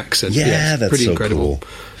Anthony Jackson. Yeah, that's pretty so incredible.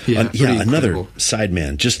 Cool. Yeah, another incredible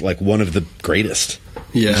sideman, just like one of the greatest.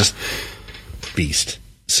 Yeah. Just beast.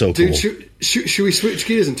 So Dude, cool. Should we switch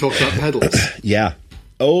gears and talk about pedals? Yeah.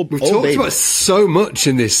 We've talked about so much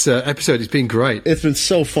in this episode. It's been great. It's been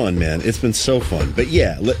so fun, man. It's been so fun. But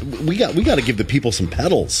yeah, we got to give the people some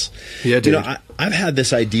pedals. Yeah, dude. You know, I've had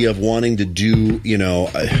this idea of wanting to do, you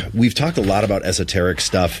know, we've talked a lot about esoteric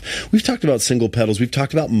stuff. We've talked about single pedals. We've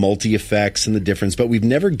talked about multi-effects and the difference, but we've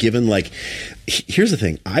never given, like, here's the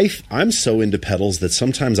thing. I'm so into pedals that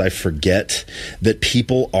sometimes I forget that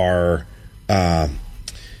people are,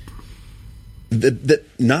 that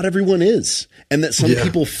not everyone is. And that some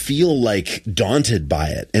people feel like daunted by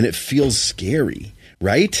it and it feels scary,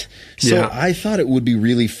 right? So I thought it would be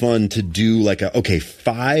really fun to do like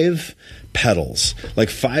 5 pedals, like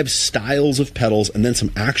 5 styles of pedals, and then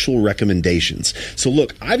some actual recommendations. So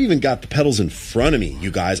look, I've even got the pedals in front of me,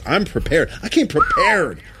 you guys. I'm prepared. I came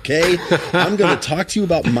prepared, okay? I'm going to talk to you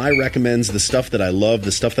about my recommends, the stuff that I love,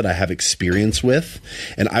 the stuff that I have experience with,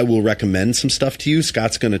 and I will recommend some stuff to you.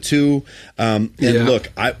 Scott's going to too. And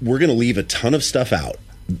look, we're going to leave a ton of stuff out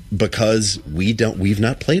because we've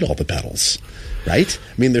not played all the pedals, right?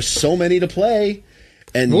 I mean, there's so many to play.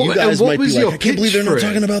 And you guys might be like, I can't believe they're not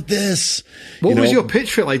talking about this. What was your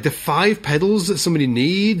pitch for it? Like the 5 pedals that somebody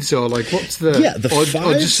needs, or like what's the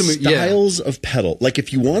 5 styles of pedal. Like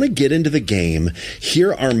if you want to get into the game,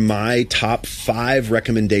 here are my top 5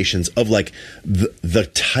 recommendations of like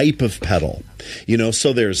the type of pedal. You know,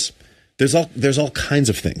 so there's all kinds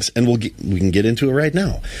of things, and we can get into it right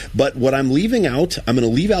now. But what I'm leaving out, I'm going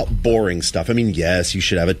to leave out boring stuff. I mean, yes, you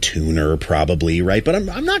should have a tuner probably, right? But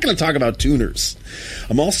I'm not going to talk about tuners.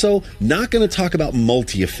 I'm also not going to talk about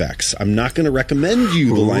multi-effects. I'm not going to recommend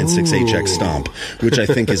you the Line 6 HX Stomp, which I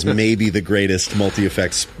think is maybe the greatest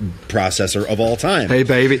multi-effects processor of all time. Hey,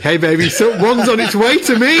 baby. So one's on its way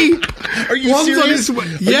to me. Are you serious?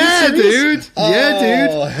 Yeah, dude.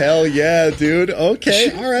 Oh, hell yeah, dude.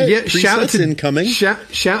 Okay, all right. Yeah, shout out to incoming. Shout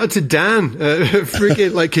out to Dan,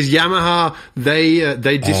 freaking like because Yamaha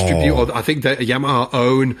they distribute, or I think that Yamaha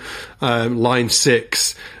own Line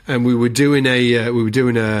 6, and we were doing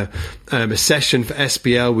a session for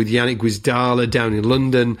SBL with Yannick Guizdala down in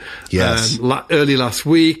London, yes, early last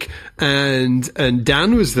week, and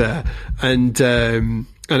Dan was there, and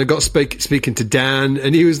I got speaking to Dan,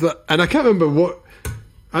 and he was like, and I can't remember what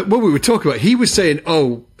we were talking about. He was saying,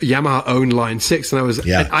 "Oh, Yamaha own Line 6,"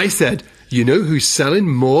 and I said, "You know who's selling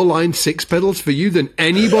more Line 6 pedals for you than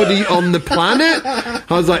anybody on the planet?" I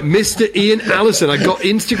was like, Mr. Ian Allison. I got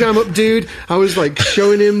Instagram up, dude. I was like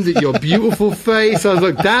showing him your beautiful face. I was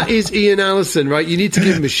like, that is Ian Allison, right? You need to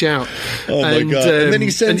give him a shout. Oh my God. And then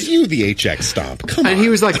he sends you the HX Stomp. Come on. And he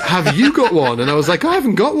was like, have you got one? And I was like, I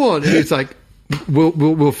haven't got one. And he's like,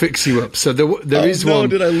 We'll fix you up. So there is one.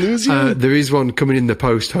 Did I lose you? There is one coming in the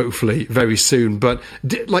post, hopefully very soon. But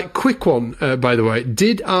quick one, by the way.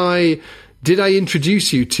 Did I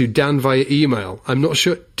introduce you to Dan via email? I'm not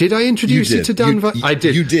sure. Did I introduce you to Dan? I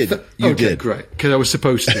did. You did. You did. Great. Because I was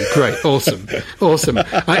supposed to. Great. Awesome.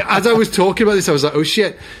 As I was talking about this, I was like, oh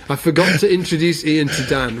shit, I forgot to introduce Ian to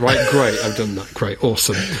Dan. Right. Great. I've done that. Great.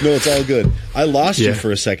 Awesome. No, it's all good. I lost you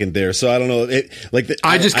for a second there, so I don't know.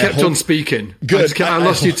 I just kept on speaking. Good. I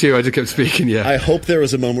lost you too. I just kept speaking. Yeah. I hope there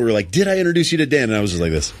was a moment where we're like, did I introduce you to Dan? And I was just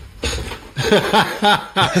like this.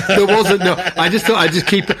 There wasn't. No, I just thought I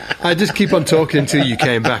just keep on talking until you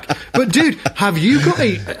came back. But dude, have you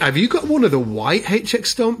got one of the white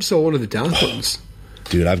HX Stomps or one of the dark ones?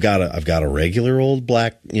 Dude, I've got a regular old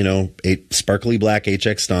black, sparkly black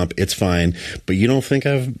HX Stomp. It's fine, but you don't think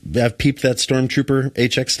I've peeped that Stormtrooper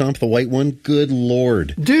HX Stomp, the white one? Good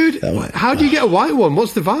Lord, dude! How do you get a white one?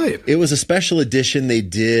 What's the vibe? It was a special edition they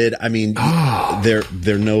did. I mean,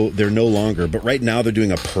 they're no longer. But right now they're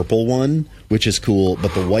doing a purple one, which is cool.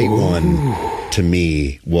 But the white one, to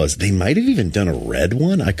me, they might have even done a red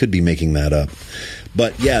one. I could be making that up.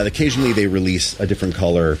 But yeah, occasionally they release a different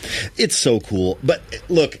color. It's so cool. But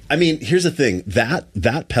look, I mean, here's the thing.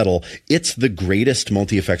 That pedal, it's the greatest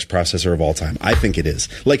multi-effects processor of all time. I think it is.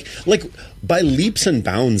 Like by leaps and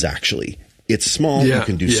bounds, actually. It's small. You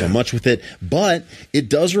can do so much with it, but it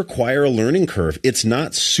does require a learning curve. It's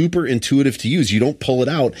not super intuitive to use. You don't pull it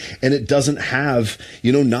out, and it doesn't have,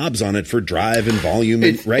 knobs on it for drive and volume.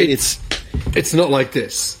 It's not like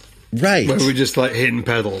this. Right. Where we're just like hitting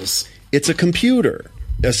pedals. It's a computer,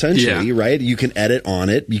 essentially, right? You can edit on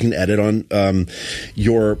it. You can edit on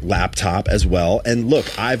your laptop as well. And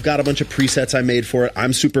look, I've got a bunch of presets I made for it.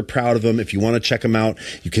 I'm super proud of them. If you want to check them out,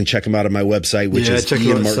 you can check them out on my website, which is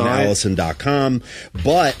ianmartinallison.com.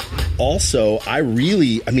 But also, I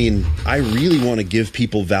really want to give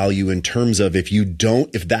people value in terms of if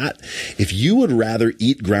you would rather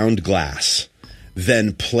eat ground glass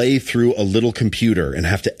than play through a little computer and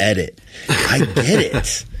have to edit, I get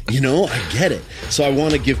it. I get it. So I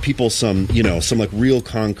want to give people some like real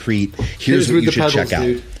concrete, here's what you should check out.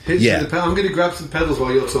 I'm going to grab some pedals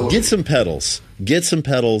while you're talking. Get some pedals.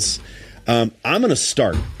 I'm going to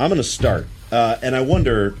start. And I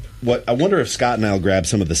wonder if Scott and I'll grab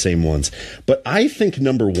some of the same ones. But I think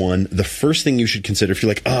number one, the first thing you should consider if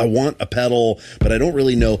you're like, I want a pedal, but I don't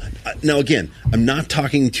really know. Now, again, I'm not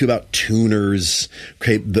talking to you about tuners.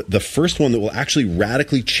 Okay, the first one that will actually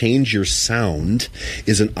radically change your sound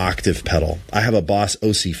is an octave pedal. I have a Boss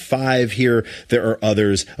OC5 here. There are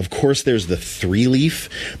others. Of course, there's the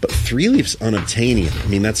 3-leaf, but 3-leaf's unobtainium. I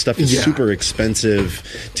mean, that stuff is super expensive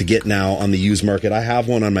to get now on the used market. I have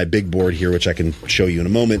one on my big board here, which I can show you in a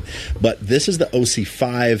moment. But this is the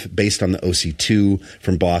OC5 based on the OC2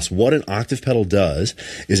 from Boss. What an octave pedal does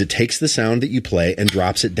is it takes the sound that you play and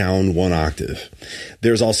drops it down 1 octave.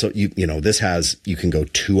 There's also, you can go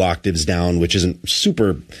 2 octaves down, which isn't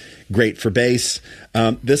super great for bass.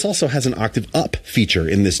 This also has an octave up feature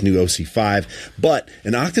in this new OC5, but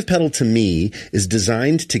an octave pedal to me is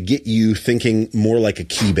designed to get you thinking more like a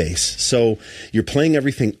key bass. So you're playing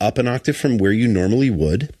everything up an octave from where you normally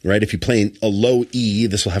would, right? If you're playing a low E,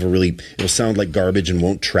 this will have it'll sound like garbage and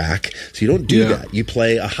won't track. So you don't do that. You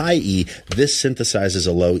play a high E, this synthesizes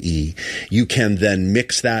a low E. You can then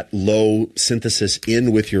mix that low synthesis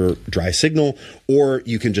in with your dry signal, or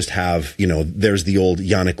you can just have, there's the old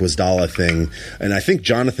Yannick Guizdala thing, and I think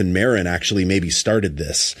Jonathan Marin actually maybe started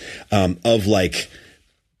this, of like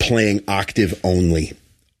playing octave only.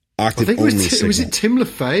 Octave only signal. Was it Tim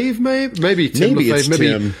Lefebvre, maybe Tim Lefebvre,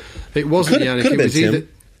 Tim. It wasn't Yannick, it was either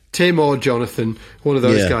Tim or Jonathan, one of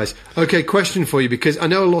those guys. Okay, question for you, because I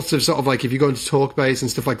know lots of sort of like if you go into talk bass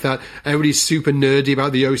and stuff like that, everybody's super nerdy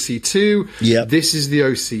about the OC2. Yep. This is the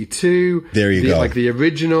OC2. There you go. Like the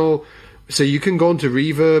original. So you can go onto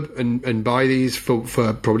Reverb and buy these for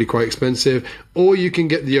probably quite expensive, or you can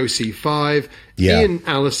get the OC5. Yeah. Ian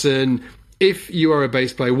Allison, if you are a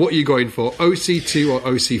bass player, what are you going for, OC2 or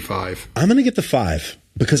OC5? I'm going to get the 5.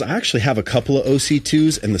 Because I actually have a couple of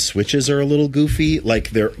OC2s and the switches are a little goofy. Like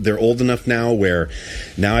they're old enough now where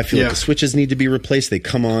now I feel like the switches need to be replaced. They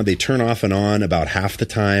come on, they turn off and on about half the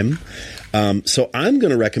time. So I'm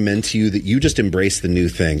going to recommend to you that you just embrace the new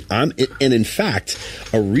thing. And in fact,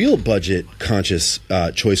 a real budget conscious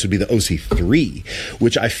choice would be the OC3,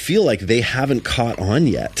 which I feel like they haven't caught on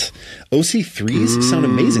yet. OC3s sound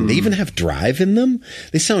amazing. They even have drive in them.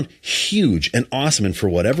 They sound huge and awesome. And for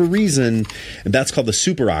whatever reason, and that's called the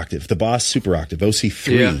Super Octave, the Boss Super Octave,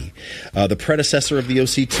 OC3, the predecessor of the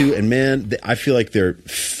OC2. And man, I feel like they're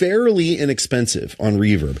fairly inexpensive on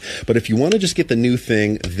Reverb. But if you want to just get the new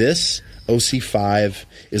thing, this OC5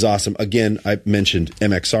 is awesome. Again, I mentioned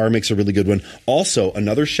MXR makes a really good one. Also,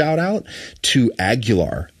 another shout out to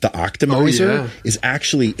Aguilar. The Optimizer is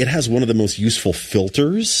actually, it has one of the most useful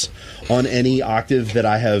filters on any octave that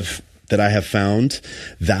I have found.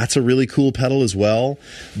 That's a really cool pedal as well.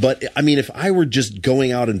 But I mean, if I were just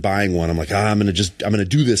going out and buying one, I'm like, I'm going to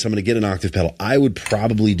do this. I'm going to get an octave pedal. I would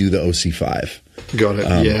probably do the OC5. Got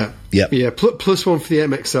it. Yeah. Plus one for the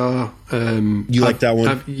MXR. You like that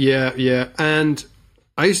one? Yeah. And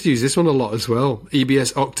I used to use this one a lot as well.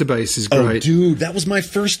 EBS Octabass is great. Oh, dude, that was my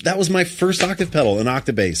first octave pedal, an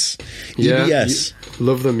Octabass. EBS.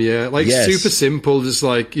 Love them. Yeah, super simple, just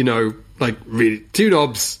like really 2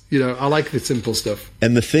 knobs. I like the simple stuff.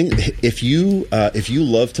 And the thing, if you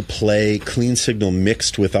love to play clean signal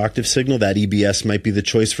mixed with octave signal, that EBS might be the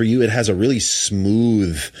choice for you. It has a really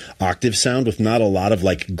smooth octave sound with not a lot of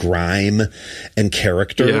like grime and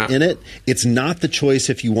character in it. It's not the choice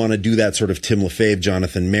if you want to do that sort of Tim LaFave,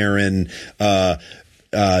 Jonathan Marin,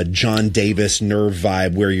 John Davis nerve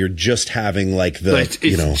vibe where you're just having like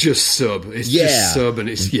just sub. It's just sub, and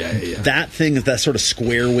it's that thing, that sort of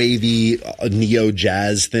square wavy neo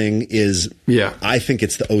jazz thing is I think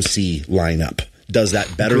it's the OC lineup does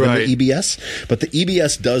that better than the EBS, but the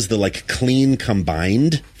EBS does the like clean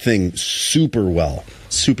combined thing super well.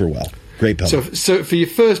 Great pedal. So for your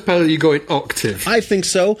first pedal, you're going octave. I think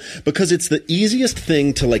so, because it's the easiest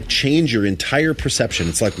thing to like change your entire perception.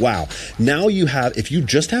 It's like, wow, now if you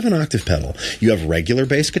just have an octave pedal, you have regular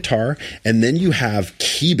bass guitar, and then you have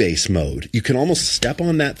key bass mode. You can almost step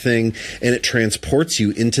on that thing and it transports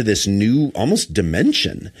you into this new almost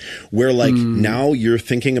dimension where like now you're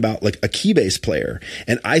thinking about like a key bass player.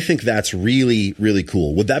 And I think that's really, really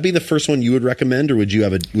cool. Would that be the first one you would recommend, or would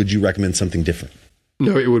you recommend something different?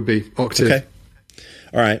 No, it would be octave. Okay.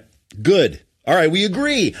 All right. Good. All right. We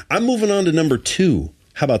agree. I'm moving on to number 2.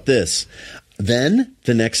 How about this? Then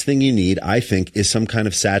the next thing you need, I think, is some kind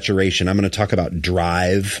of saturation. I'm going to talk about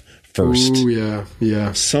drive first. Ooh,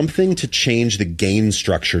 yeah. Something to change the gain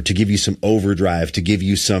structure, to give you some overdrive, to give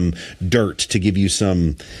you some dirt, to give you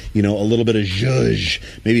some, a little bit of zhuzh,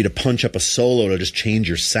 maybe to punch up a solo, to just change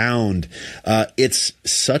your sound. It's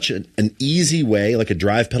such an easy way, like a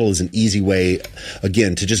drive pedal is an easy way,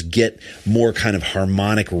 again, to just get more kind of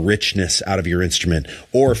harmonic richness out of your instrument,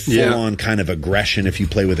 or full-on kind of aggression if you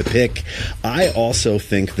play with a pick. I also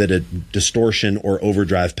think that a distortion or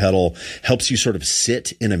overdrive pedal helps you sort of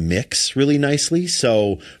sit in a mix really nicely.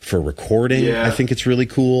 So for recording, I think it's really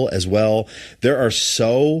cool as well. There are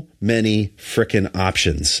so many frickin'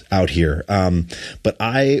 options out here. But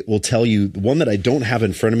I will tell you, one that I don't have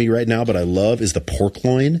in front of me right now, but I love, is the Pork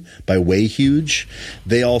Loin by Way Huge.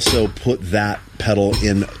 They also put that pedal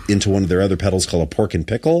into one of their other pedals called a Pork and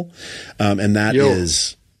Pickle. And that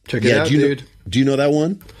is... Check it out, dude. Do you know that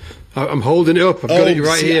one? I'm holding it up. I've got it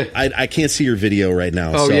right here. I can't see your video right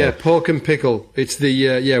now. Oh, yeah. Pork and Pickle. It's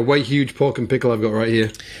the, Way Huge Pork and Pickle I've got right here.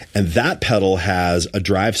 And that pedal has a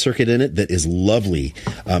drive circuit in it that is lovely,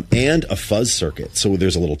 and a fuzz circuit. So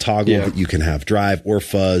there's a little toggle that you can have drive or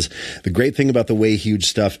fuzz. The great thing about the Way Huge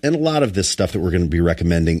stuff, and a lot of this stuff that we're going to be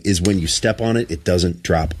recommending, is when you step on it, it doesn't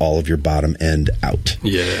drop all of your bottom end out.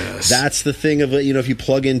 Yes. That's the thing of it. If you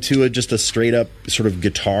plug into just a straight up sort of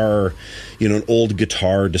guitar, an old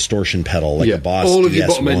guitar distortion pedal, like a Boss all of DS1. your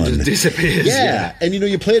bottom end just disappears. Yeah. And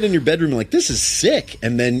you play it in your bedroom, like, this is sick.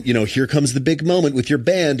 And then, here comes the big moment with your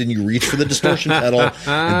band, and you reach for the distortion pedal, and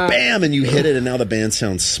bam, and you hit it, and now the band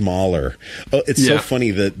sounds smaller. Oh, it's so funny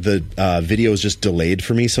that the video is just delayed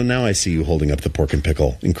for me, so now I see you holding up the Pork and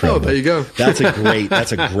Pickle. Incredible. Oh, there you go. That's a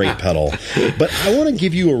great pedal. But I want to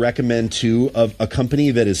give you a recommend too of a company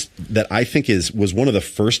that I think was one of the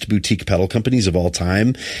first boutique pedal companies of all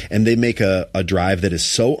time, and they make a drive that is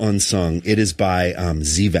so unsung. It is by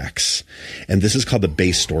Zvex, and this is called the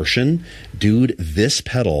Basstortion. Dude, this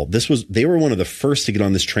pedal, they were one of the first to get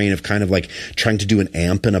on this train of kind of like trying to do an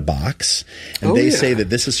amp in a box. And they say that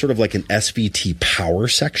this is sort of like an SVT power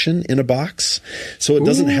section in a box. So it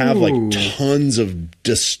doesn't have like tons of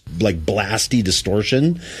like blasty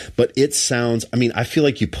distortion, but it sounds, I mean, I feel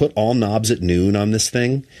like you put all knobs at noon on this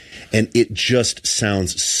thing and it just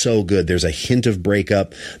sounds so good. There's a hint of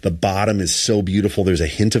breakup. The bottom is so beautiful. There's a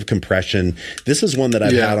hint of compression. This is one that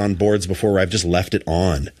I've had on boards before where I've just left it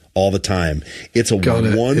on all the time. It's a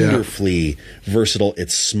wonderfully versatile.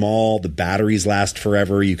 It's small. The batteries last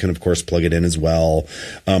forever. You can, of course, plug it in as well.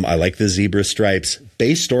 I like the zebra stripes.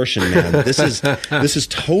 Basstortion, man. This is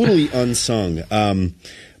totally unsung.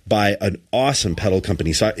 By an awesome pedal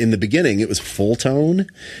company. So in the beginning, it was Full Tone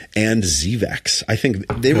and Zvex. I think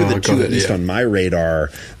they were the two, at least on my radar,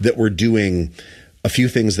 that were doing a few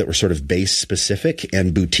things that were sort of bass specific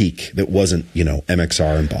and boutique that wasn't,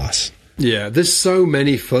 MXR and Boss. Yeah, there's so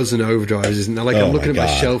many fuzz and overdrives, isn't there? Like, I'm looking at my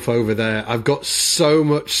shelf over there. I've got so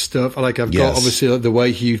much stuff. Like, I've got, obviously, like, the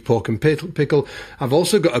Way Huge Pork and Pickle. I've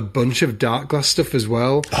also got a bunch of Dark Glass stuff as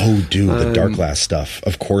well. Oh, dude, the Dark Glass stuff.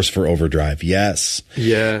 Of course, for overdrive. Yes.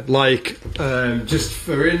 Yeah, like, just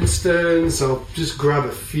for instance, I'll just grab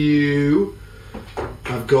a few.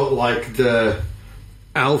 I've got, like, the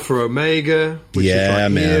Alpha Omega, which is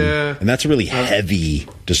right here. And that's a really heavy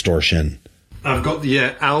distortion. I've got the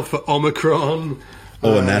Alpha Omicron.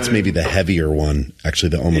 Oh, and that's maybe the heavier one, actually,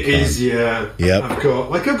 the Omicron. It is, yeah. Yep. I've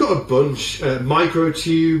got a bunch.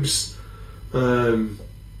 Microtubes. I've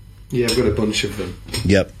got a bunch of them.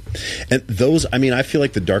 Yep. And those, I mean, I feel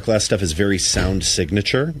like the Dark Glass stuff is very sound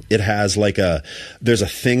signature. It has like there's a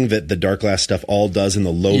thing that the Dark Glass stuff all does in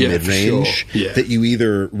the low mid-range that you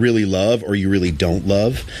either really love or you really don't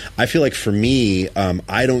love. I feel like for me,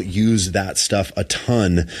 I don't use that stuff a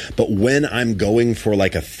ton, but when I'm going for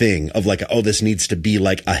like a thing of like, this needs to be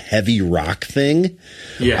like a heavy rock thing,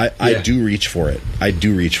 I do reach for it.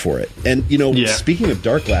 And, speaking of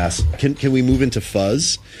Dark Glass, can we move into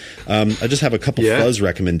fuzz? I just have a couple fuzz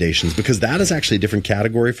recommendations because that is actually a different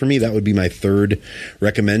category for me. That would be my third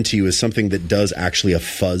recommend to you, is something that does actually a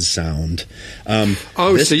fuzz sound. So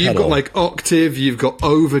you've got like octave, you've got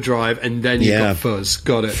overdrive, and then you've got fuzz.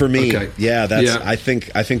 Got it. For me, I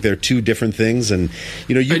think they're two different things, and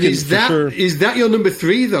is that your number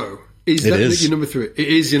three though? Is that your number three? It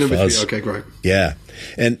is your number fuzz. Three. Okay, great. Yeah.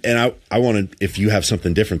 And I want to, if you have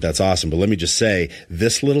something different, that's awesome. But let me just say,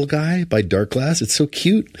 this little guy by Dark Glass, it's so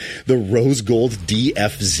cute. The Rose Gold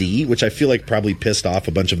DFZ, which I feel like probably pissed off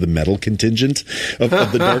a bunch of the metal contingent of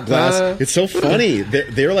the Dark Glass. It's so funny.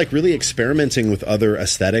 They're like really experimenting with other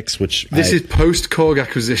aesthetics, which this is post-Korg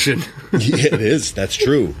acquisition. Yeah, it is. That's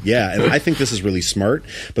true. Yeah. And I think this is really smart.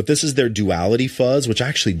 But this is their Duality Fuzz, which I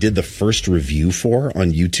actually did the first review for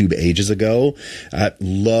on YouTube ages ago. I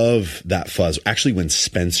love that fuzz. Actually, when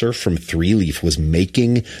Spencer from Three Leaf was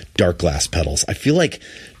making Dark Glass pedals, I feel like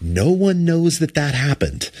no one knows that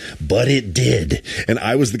happened, but it did. And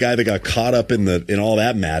I was the guy that got caught up in all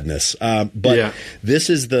that madness. This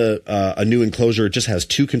is a new enclosure. It just has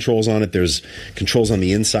two controls on it. There's controls on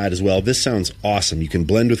the inside as well. This sounds awesome. You can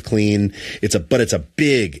blend with clean. It's a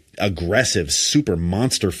big, aggressive, super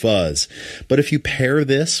monster fuzz. But if you pair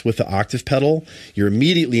this with the octave pedal, you're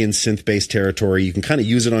immediately in synth-based territory. You can kind of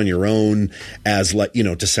use it on your own as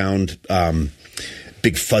to sound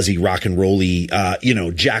big fuzzy rock and rolly,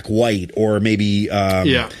 Jack White or maybe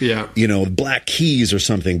Black Keys or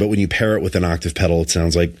something. But when you pair it with an octave pedal, it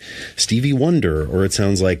sounds like Stevie Wonder, or it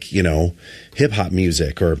sounds like hip hop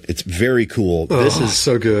music, or it's very cool. This is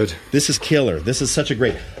so good. This is killer. This is such a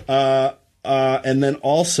great. And then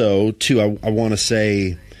also too, I want to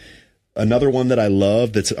say, another one that I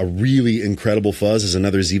love that's a really incredible fuzz is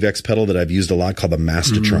another Zvex pedal that I've used a lot called the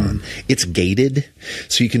Mastertron. It's gated,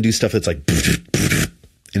 so you can do stuff that's like,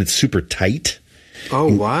 and it's super tight.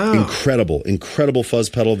 Oh, wow. Incredible fuzz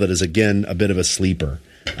pedal that is, again, a bit of a sleeper,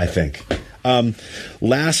 I think.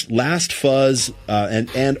 Last fuzz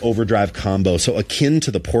and overdrive combo, so akin to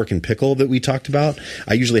the Pork and Pickle that we talked about.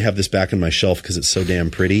 I usually have this back on my shelf because it's so damn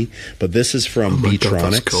pretty, but this is from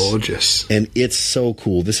Beatronics. That's gorgeous, and it's so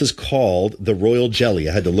cool. This is called the Royal Jelly.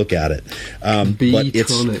 I had to look at it.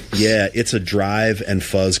 Beatronics. But it's a drive and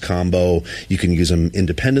fuzz combo. You can use them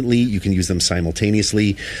independently. You can use them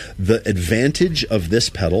simultaneously. The advantage of this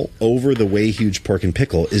pedal over the Way Huge Pork and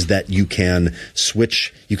Pickle is that you can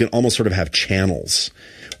switch. You can almost sort of have channels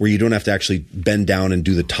where you don't have to actually bend down and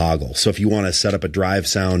do the toggle. So if you want to set up a drive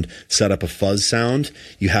sound, set up a fuzz sound,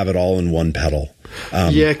 you have it all in one pedal.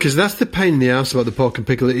 Because that's the pain in the ass about the Pork and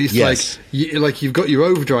Pickle. It's like you've got your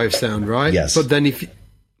overdrive sound, right? Yes. But then if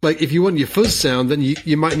like if you want your fuzz sound, then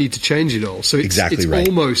you might need to change it all. So it's right.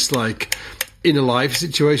 Almost like in a live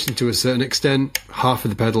situation to a certain extent, half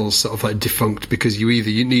of the pedals sort of like defunct because you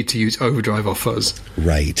need to use overdrive or fuzz.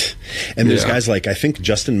 Right. And there's guys like, I think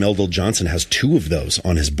Justin Meldal Johnson has 2 of those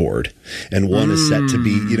on his board, and one is set to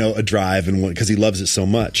be, a drive, and one because he loves it so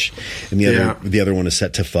much, and the other one is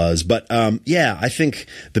set to fuzz. But I think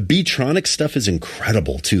the Beatronic stuff is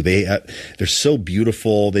incredible too. They're so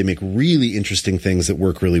beautiful. They make really interesting things that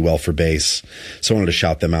work really well for bass. So I wanted to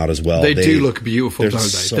shout them out as well. They do look beautiful, don't they?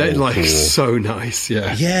 So they're like cool. so nice,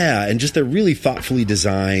 yeah, and just they're really thoughtfully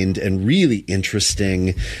designed and really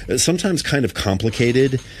interesting, sometimes kind of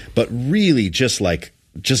complicated, but really just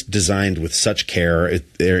designed with such care.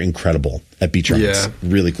 They're incredible at Beatronics.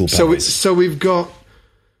 Really cool pedals. So we've got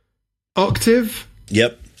octave,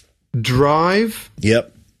 drive,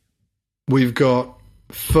 we've got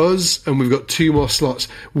fuzz, and we've got 2 more slots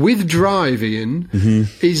with drive. Ian,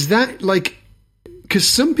 is that like, because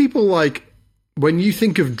some people like, when you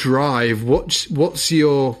think of drive, what's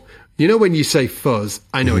your, when you say fuzz,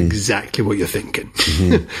 I know exactly what you're thinking.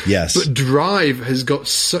 Yes. But drive has got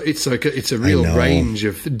it's a real range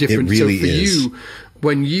of different. It really so for is.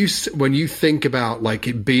 you, when you think about like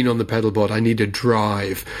it being on the pedal board, I need a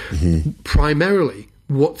drive. Primarily,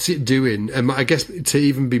 what's it doing? And I guess to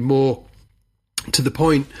even be more to the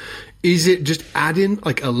point, is it just adding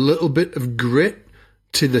like a little bit of grit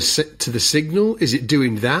to the signal? Is it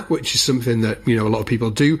doing that, which is something that a lot of people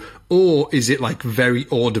do, or is it like very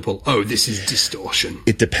audible? Oh, this is distortion.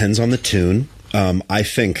 It depends on the tune. I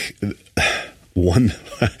think one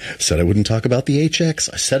said I wouldn't talk about the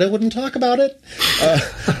HX. I said I wouldn't talk about it.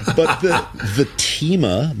 But the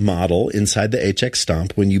Tima model inside the HX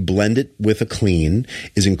Stomp, when you blend it with a clean,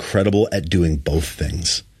 is incredible at doing both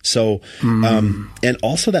things. So, and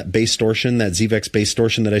also that bass distortion, that ZVEX bass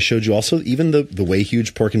distortion that I showed you, also even the Way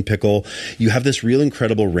Huge Pork and Pickle, you have this real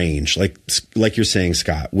incredible range, like you're saying,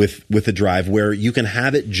 Scott, with a drive where you can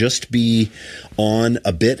have it just be on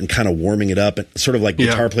a bit and kind of warming it up, and sort of like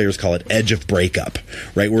guitar players call it edge of breakup,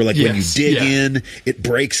 right? Where like when you dig in, it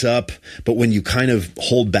breaks up, but when you kind of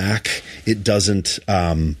hold back, it doesn't,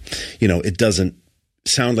 it doesn't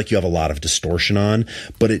sound like you have a lot of distortion on,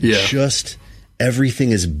 but it just... Everything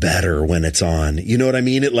is better when it's on. You know what I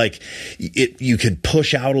mean? You could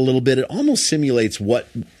push out a little bit. It almost simulates what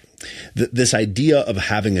this idea of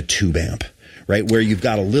having a tube amp, right? Where you've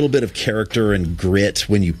got a little bit of character and grit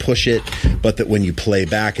when you push it, but that when you play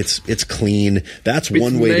back, it's clean. That's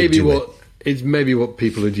one way to do it. It's maybe what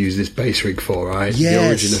people would use this bass rig for, right? Yes. The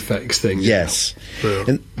Origin Effects thing. Yes.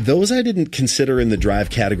 And those I didn't consider in the drive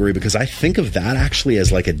category because I think of that actually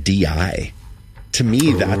as like a DI. To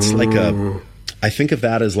me, that's like I think of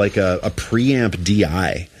that as like a preamp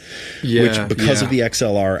DI, which because of the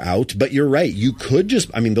XLR out. But you're right. You could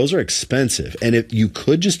those are expensive. And you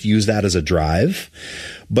could just use that as a drive.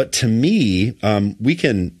 But to me, we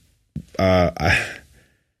can, I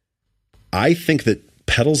think that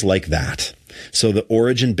pedals like that. So the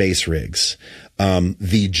Origin bass rigs,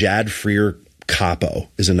 the Jad Freer Capo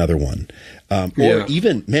is another one. Or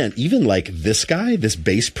even like this guy, this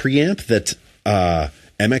bass preamp that,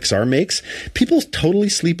 MXR makes. People totally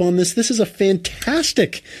sleep on this. This is a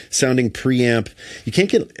fantastic sounding preamp. You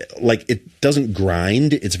can't get it doesn't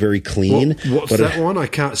grind. It's very clean. What's that one? I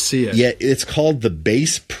can't see it. Yeah, it's called the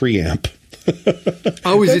bass preamp.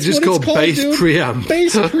 Oh, is it just called bass preamp?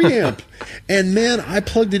 Bass preamp. And man, I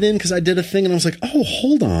plugged it in because I did a thing and I was like, oh,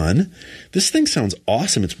 hold on. This thing sounds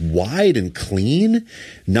awesome. It's wide and clean,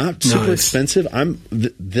 not super expensive.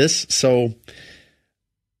 So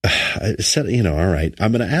I said, all right,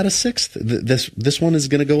 I'm going to add a 6th. This one is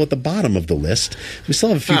going to go at the bottom of the list. We still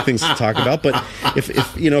have a few things to talk about, but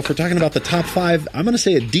if we're talking about the top 5, I'm going to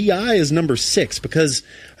say a DI is number 6 because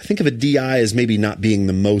I think of a DI as maybe not being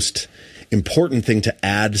the most important thing to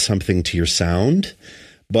add something to your sound,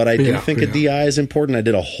 but I do think a DI is important. I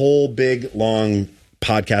did a whole big, long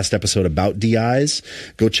podcast episode about DIs.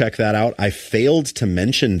 Go check that out. I failed to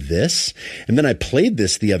mention this, and then I played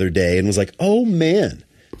this the other day and was like, oh man,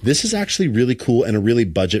 this is actually really cool and a really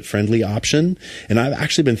budget-friendly option. And I've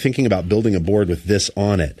actually been thinking about building a board with this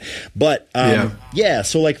on it. But,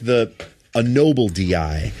 so like a Noble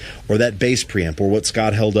DI or that bass preamp or what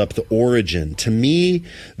Scott held up, the Origin, to me,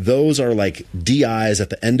 those are like DIs at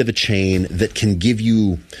the end of a chain that can give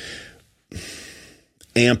you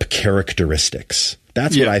amp characteristics.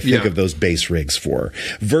 That's what I think of those bass rigs for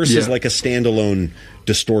versus like a standalone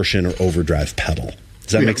distortion or overdrive pedal.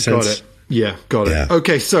 Does that make sense? Got it. Yeah, got it. Yeah.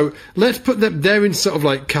 Okay, so let's put them. They're in sort of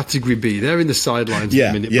like category B. They're in the sidelines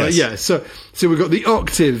Yeah, for a minute. yes. But yeah, so we've got the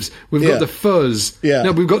octaves, we've got the fuzz. Yeah.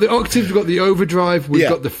 No, we've got the octaves, we've got the overdrive, we've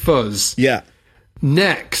got the fuzz. Yeah.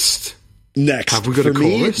 Next, have we got for a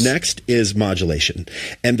chorus? Me, next is modulation,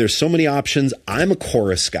 and there's so many options. I'm a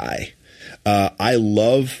chorus guy. I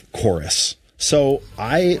love chorus. So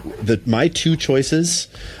my two choices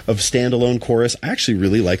of standalone chorus, I actually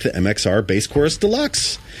really like the MXR Bass Chorus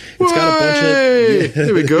Deluxe. It's got a bunch of...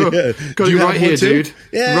 There we go. Yeah. Got it right here, dude.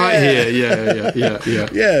 Yeah. Right here.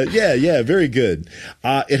 Yeah. Very good.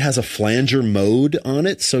 It has a flanger mode on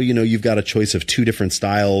it, so you've got a choice of two different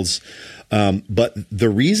styles. But the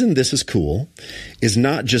reason this is cool is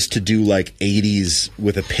not just to do like 80s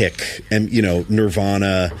with a pick and,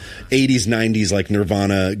 Nirvana, 80s, 90s, like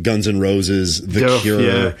Nirvana, Guns N' Roses, The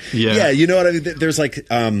Cure. Yeah. You know what I mean? There's like,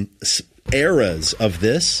 eras of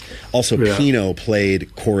this. Also, Pino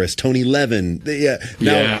played chorus. Tony Levin.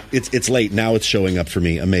 Now it's late. Now it's showing up for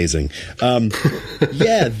me. Amazing.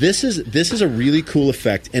 This is a really cool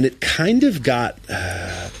effect. And it kind of got,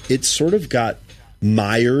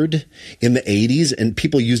 mired in the 80s, and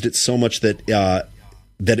people used it so much that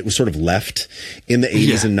it was sort of left in the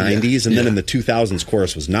 80s and 90s, and then in the 2000s,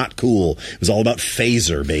 chorus was not cool. It was all about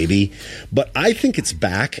phaser, baby. But I think it's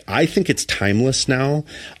back. I think it's timeless now.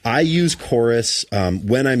 I use chorus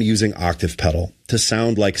when I'm using octave pedal to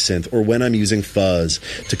sound like synth, or when I'm using fuzz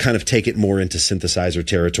to kind of take it more into synthesizer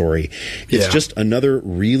territory. It's just another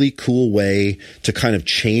really cool way to kind of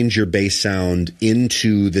change your bass sound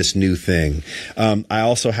into this new thing. I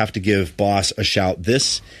also have to give Boss a shout.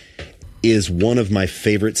 This is one of my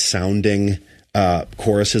favorite sounding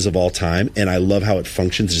choruses of all time, and I love how it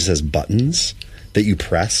functions. It just has buttons that you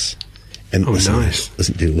press. And nice.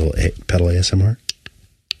 Listen, do a little pedal ASMR.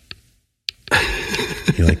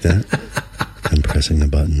 You like that? I'm pressing the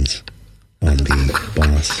buttons on the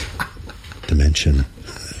Boss Dimension.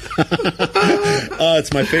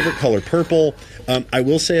 It's my favorite color, purple. I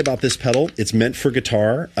will say about this pedal, it's meant for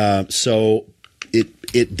guitar, so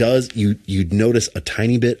it does, you'd notice a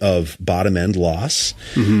tiny bit of bottom end loss,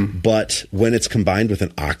 but when it's combined with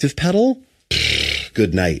an octave pedal,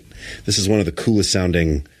 good night. This is one of the coolest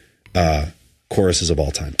sounding choruses of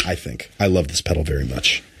all time, I think. I love this pedal very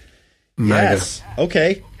much. Yes.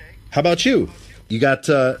 Okay. How about you? You got,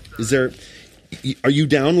 are you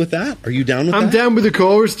down with that? I'm down with the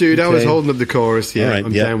chorus, dude. Okay. I was holding up the chorus. Yeah,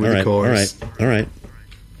 I'm down with the chorus. All right.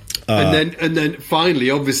 And then finally,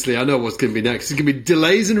 obviously, I know what's going to be next. It's going to be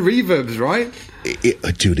delays and reverbs, right?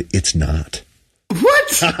 Dude, it's not.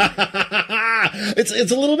 What?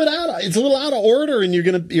 It's a little bit out of order, and you're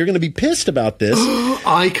gonna be pissed about this.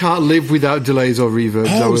 I can't live without delays or reverbs.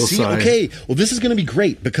 I will say. Okay. Well, this is gonna be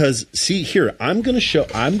great because here I'm gonna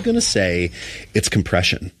say it's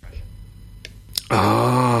compression.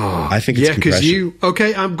 I think it's compression.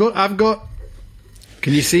 I've got.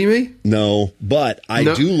 Can you see me? No, but I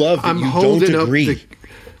do love that you don't agree.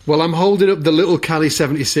 I'm holding up the little Cali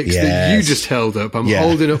 76 that you just held up. I'm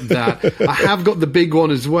holding up that. I have got the big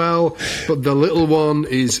one as well, but the little one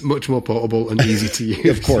is much more portable and easy to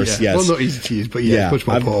use. Of course, yes. Well, not easy to use, but much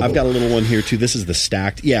more portable. I've got a little one here too. This is the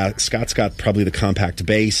stacked. Yeah, Scott's got probably the compact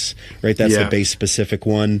bass, right? That's the bass specific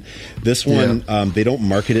one. This one, they don't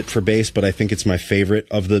market it for bass, but I think it's my favorite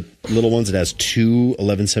of the little ones. It has two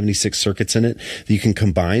 1176 circuits in it that you can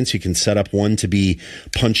combine, so you can set up one to be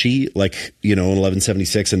punchy, like, an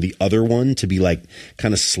 1176, and the other one to be like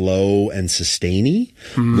kind of slow and sustainy,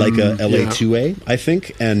 like a LA2A, I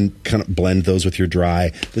think, and kind of blend those with your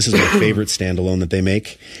dry. This is my favorite standalone that they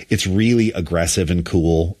make. It's really aggressive and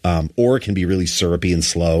cool, or it can be really syrupy and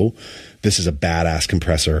slow. This is a badass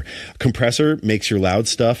compressor. Compressor makes your loud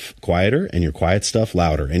stuff quieter and your quiet stuff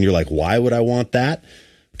louder. And you're like, why would I want that?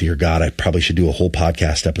 Dear God, I probably should do a whole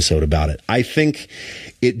podcast episode about it. I think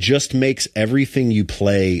it just makes everything you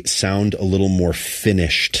play sound a little more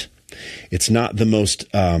finished. It's not the most,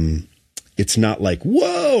 it's not like,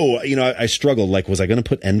 whoa, I struggled. Like, was I going to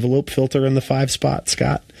put envelope filter in the 5 spot,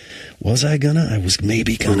 Scott? Was I gonna? I was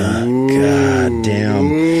maybe gonna. Ooh. God damn.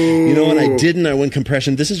 And I didn't. I went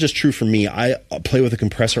compression. This is just true for me. I play with a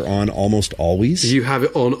compressor on almost always. You have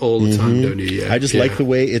it on all the time, don't you? Yeah. I just like the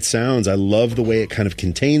way it sounds. I love the way it kind of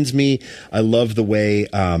contains me. I love the way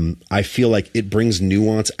I feel like it brings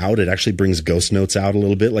nuance out. It actually brings ghost notes out a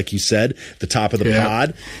little bit, like you said, the top of the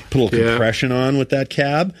pod. Put a little compression on with that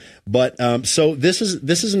cab. But so this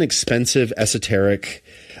is an expensive, esoteric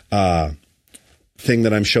thing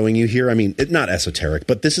that I'm showing you here. I mean, not esoteric,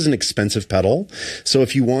 but this is an expensive pedal. So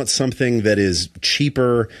if you want something that is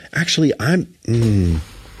cheaper, actually, I'm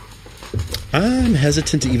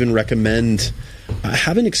hesitant to even recommend I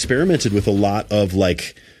haven't experimented with a lot of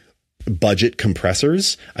like budget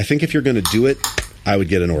compressors. I think if you're going to do it, I would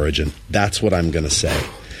get an Origin. That's what I'm going to say.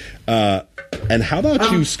 And how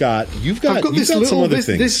about you, Scott? You've got some other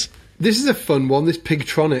things. This is a fun one. This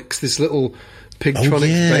Pigtronics, this little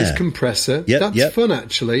Pigtronics bass compressor. That's fun,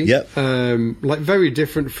 actually. Like very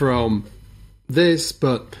different from this,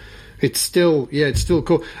 but it's still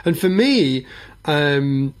cool. And for me,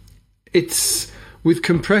 it's with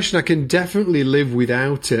compression, I can definitely live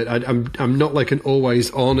without it. I'm not like an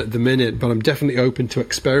always on at the minute, but I'm definitely open to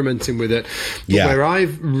experimenting with it. But where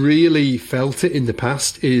I've really felt it in the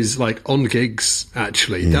past is like on gigs.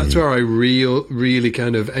 Actually, that's where I really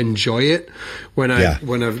kind of enjoy it when I've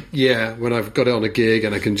got it on a gig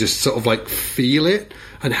and I can just sort of like feel it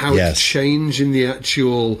and how it's changing the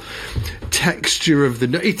actual texture of the.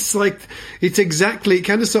 It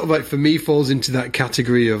kind of sort of like for me falls into that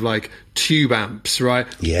category of like tube amps, right?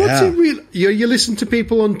 Yeah. What's it really? You listen to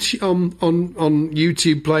people on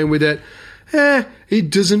YouTube playing with it.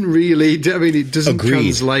 It doesn't really. I mean, it doesn't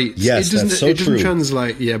translate. Yes, it doesn't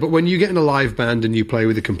translate. Yeah, but when you get in a live band and you play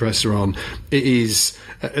with a compressor on, it is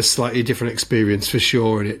a slightly different experience for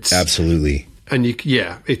sure. And it's absolutely. And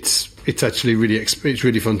it's actually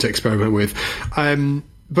really fun to experiment with.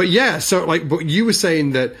 But yeah, so like, but you were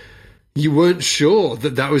saying that you weren't sure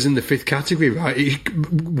that was in the fifth category, right?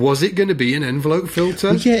 Was it going to be an envelope filter?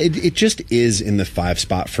 Well, yeah, it just is in the 5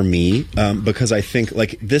 spot for me, because I think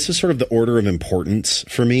like this is sort of the order of importance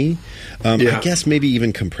for me. I guess maybe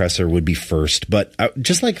even compressor would be first, but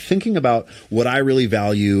just like thinking about what I really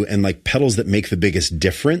value and like pedals that make the biggest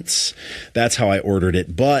difference, that's how I ordered it.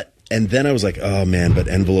 And then I was like, oh man, but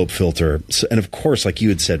envelope filter. So, and of course, like you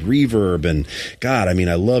had said, reverb, and God, I mean,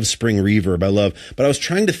 I love spring reverb. But I was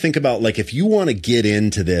trying to think about like, if you want to get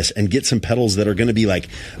into this and get some pedals that are going to be like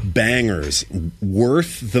bangers,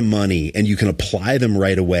 worth the money, and you can apply them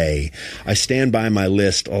right away. I stand by my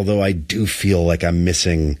list, although I do feel like I'm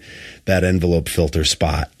missing that envelope filter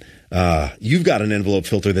spot. You've got an envelope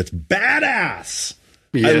filter that's badass.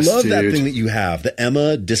 Yes, I love that thing that you have, the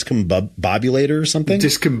Emma discombobulator or something.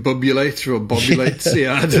 Discombobulator or bobulates.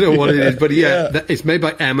 Yeah, I don't know what it is, but it's made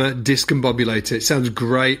by Emma Discombobulator. It sounds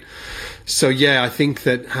great. So yeah, I think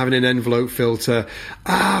that having an envelope filter,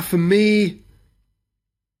 for me,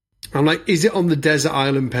 I'm like, is it on the Desert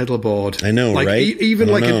Island pedal board? I know, like, right? Even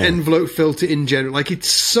like an envelope filter in general. Like, it's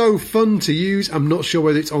so fun to use. I'm not sure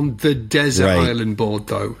whether it's on the Desert Island board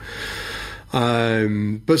though.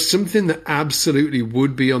 But something that absolutely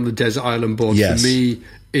would be on the Desert Island board for me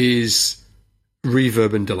is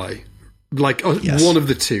reverb and delay. Like one of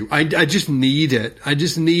the two. I just need it. I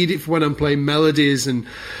just need it for when I'm playing melodies and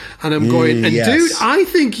I'm going, and dude, I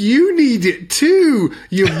think you need it too.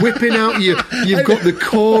 You're whipping out you've got the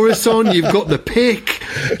chorus on, you've got the pick.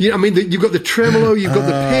 You've got the tremolo, you've got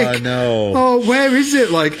the pick. No. Oh, where is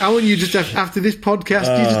it? Like, I want you just after this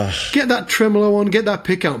podcast, you just get that tremolo on, get that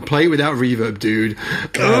pick out, and play it without reverb, dude.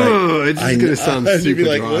 It's just going to sound super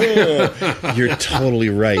dry. You're totally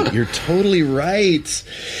right. You're totally right.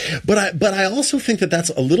 But I also think that that's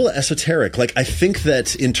a little esoteric. Like, I think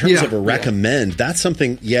that in terms of a recommend, that's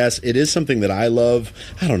something, yes, it is something that I love.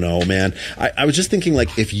 I don't know, man. I was just thinking, like,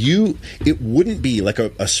 it wouldn't be like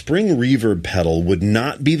a spring reverb pedal would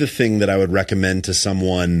not be the thing that I would recommend to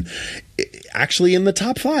someone actually in the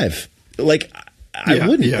top 5. Like, I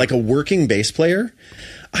wouldn't. Like a working bass player,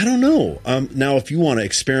 I don't know. Now, if you want to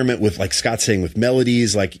experiment with, like Scott's saying, with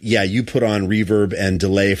melodies, like, you put on reverb and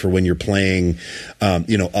delay for when you're playing,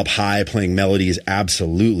 up high, playing melodies.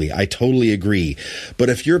 Absolutely. I totally agree. But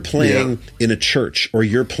if you're playing in a church or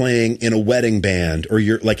you're playing in a wedding band or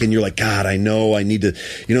you're like, God, I know I need to,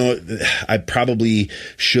 I probably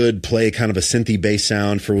should play kind of a synthy bass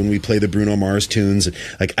sound for when we play the Bruno Mars tunes.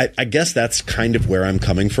 Like, I guess that's kind of where I'm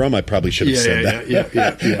coming from. I probably should have said that.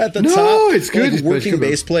 At the top, it's good. Like, working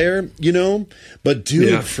bass player, but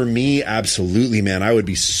dude, for me, absolutely, man, I would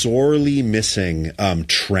be sorely missing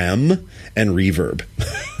trem and reverb.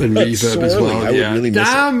 And reverb as well. I would really miss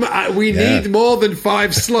it. We need more than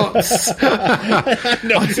 5 slots.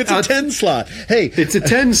 No, it's a 10 slot. Hey, it's a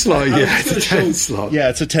 10 slot. It's a 10 slot. Yeah,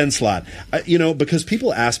 it's a 10 slot. Because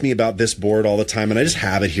people ask me about this board all the time, and I just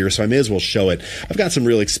have it here, so I may as well show it. I've got some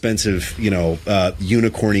real expensive,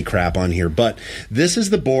 unicorny crap on here, but this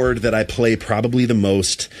is the board that I play probably the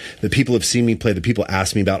most, that people have seen me play, that people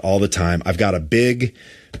ask me about all the time. I've got a big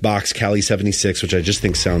box Cali 76, which I just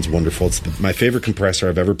think sounds wonderful. It's my favorite compressor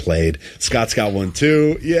I've ever played. Scott's got one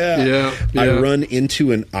too. Yeah. I run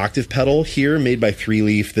into an octave pedal here made by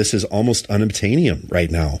 3-Leaf. This is almost unobtainium right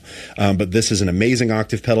now. But this is an amazing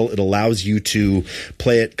octave pedal. It allows you to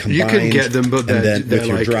play it combined. You can get them, but they're with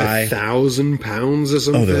your like dry. £1,000 or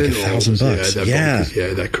something. Oh, they're like $1,000. Yeah.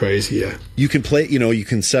 Yeah, they're crazy. Yeah. You can play, you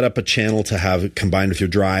can set up a channel to have it combined with your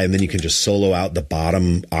dry, and then you can just solo out the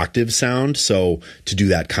bottom octave sound. So to do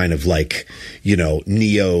that kind of like,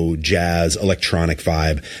 neo jazz electronic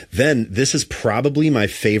vibe. Then this is probably my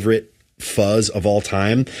favorite fuzz of all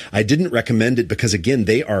time. I didn't recommend it because, again,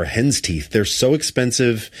 they are hen's teeth. They're so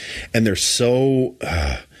expensive, and they're so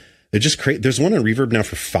they're just crazy. There's one on Reverb now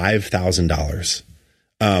for $5,000.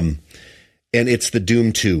 And it's the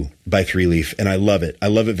Doom 2 by 3-Leaf, and I love it. I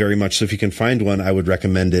love it very much. So if you can find one, I would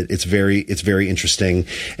recommend it. It's very interesting.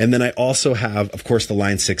 And then I also have, of course, the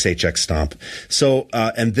Line 6 HX Stomp. So,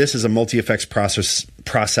 and this is a multi-effects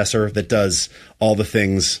processor that does all the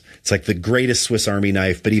things. It's like the greatest Swiss Army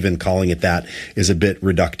knife, but even calling it that is a bit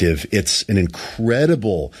reductive. It's an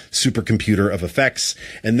incredible supercomputer of effects.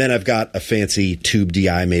 And then I've got a fancy Tube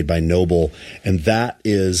DI made by Noble, and that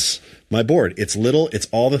is my board. It's little. It's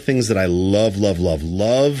all the things that I love,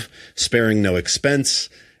 sparing no expense,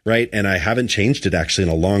 right? And I haven't changed it actually in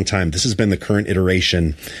a long time. This has been the current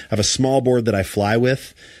iteration. I have a small board that I fly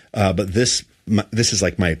with, but this is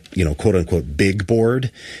like my, quote unquote big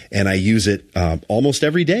board. And I use it almost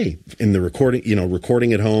every day in the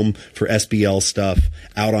recording at home for SBL stuff,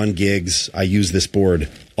 out on gigs. I use this board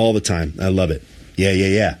all the time. I love it.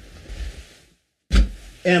 Yeah.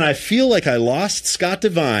 And I feel like I lost Scott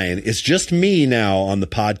Devine. It's just me now on the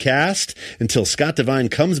podcast until Scott Devine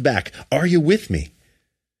comes back. Are you with me?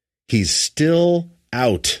 He's still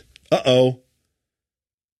out. Uh-oh.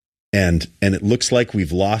 And it looks like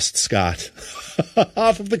we've lost Scott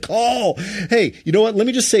off of the call. Hey, you know what? Let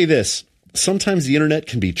me just say this. Sometimes the internet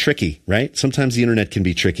can be tricky, right? Sometimes the internet can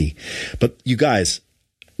be tricky. But you guys,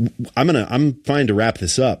 I'm fine to wrap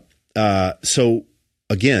this up. So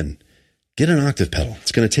again, get an octave pedal.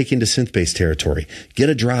 It's going to take you into synth bass territory. Get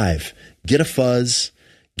a drive, get a fuzz,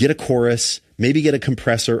 get a chorus, maybe get a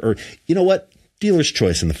compressor, or you know what? Dealer's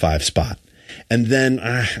choice in the 5 spot. And then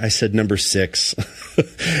I said number 6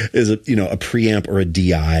 is a preamp or a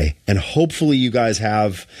DI. And hopefully you guys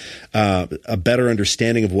have a better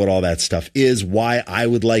understanding of what all that stuff is, why I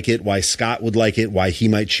would like it, why Scott would like it, why he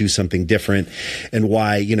might choose something different, and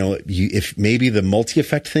why, if maybe the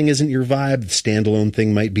multi-effect thing isn't your vibe, the standalone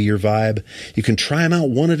thing might be your vibe. You can try them out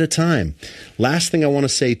one at a time. Last thing I want to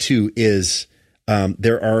say too is,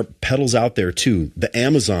 there are pedals out there too. The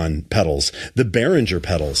Amazon pedals, the Behringer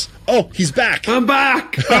pedals. Oh, he's back. I'm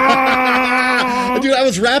back. Oh! Dude, I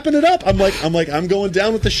was wrapping it up. I'm going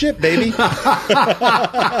down with the ship, baby.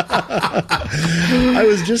 I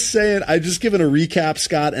was just saying, I just given a recap,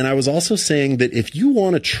 Scott. And I was also saying that if you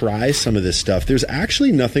want to try some of this stuff, there's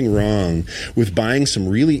actually nothing wrong with buying some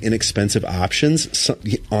really inexpensive options.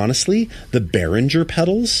 Honestly, the Behringer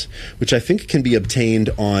pedals, which I think can be obtained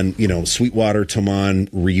on, Sweetwater, Tomon,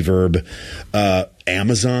 Reverb,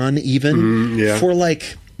 Amazon even, for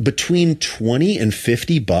like between $20 and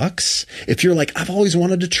 $50. If you're like, I've always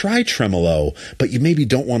wanted to try tremolo, but you maybe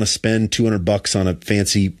don't want to spend $200 on a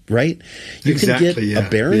fancy, right? You can get a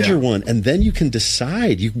Behringer one, and then you can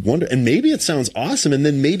decide. You wonder, and maybe it sounds awesome, and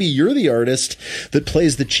then maybe you're the artist that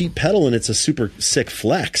plays the cheap pedal, and it's a super sick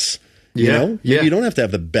flex. Maybe you don't have to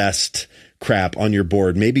have the best crap on your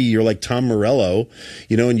board. Maybe you're like Tom Morello,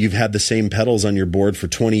 and you've had the same pedals on your board for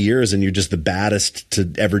 20 years and you're just the baddest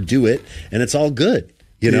to ever do it, and it's all good.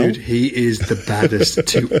 Dude, he is the baddest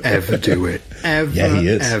to ever do it. Ever, he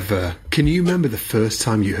is. Ever. Can you remember the first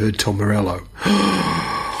time you heard Tom Morello?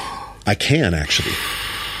 I can, actually.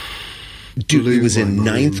 Dude, it was in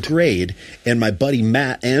 9th grade, and my buddy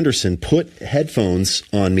Matt Anderson put headphones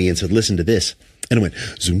on me and said, listen to this. And it went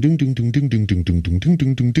zoom ding ding ding ding ding ding ding ding ding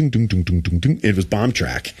ding ding ding ding ding ding ding ding. It was bomb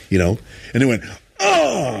track, and it went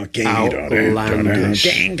outlandish.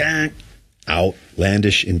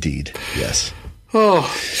 Outlandish indeed. Yes. Oh,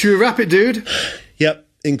 should we wrap it, dude? Yep.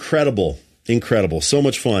 Incredible. So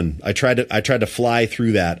much fun. I tried to fly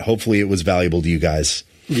through that. Hopefully it was valuable to you guys.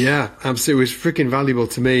 Yeah, absolutely. It was freaking valuable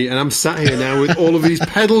to me. And I'm sat here now with all of these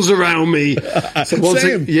pedals around me. So once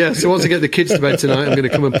I get the kids to bed tonight, I'm going to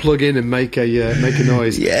come and plug in and make a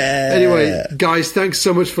noise. Yeah. Anyway, guys, thanks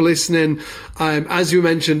so much for listening. As you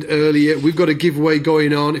mentioned earlier, we've got a giveaway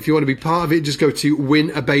going on. If you want to be part of it, just go to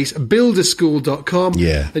winabassbuilderschool.com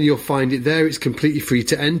and you'll find it there. It's completely free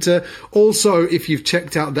to enter. Also, if you've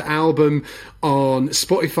checked out the album on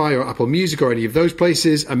Spotify or Apple Music or any of those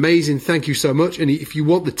places, amazing. Thank you so much. And if you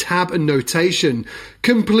want the tab and notation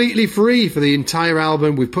completely free for the entire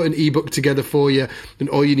album, we've put an ebook together for you, and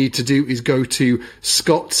all you need to do is go to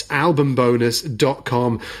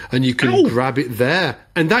scottsalbumbonus.com and you can grab it there.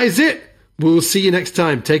 And that is it. We'll see you next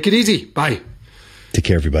time. Take it easy. Bye. Take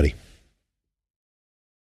care, everybody.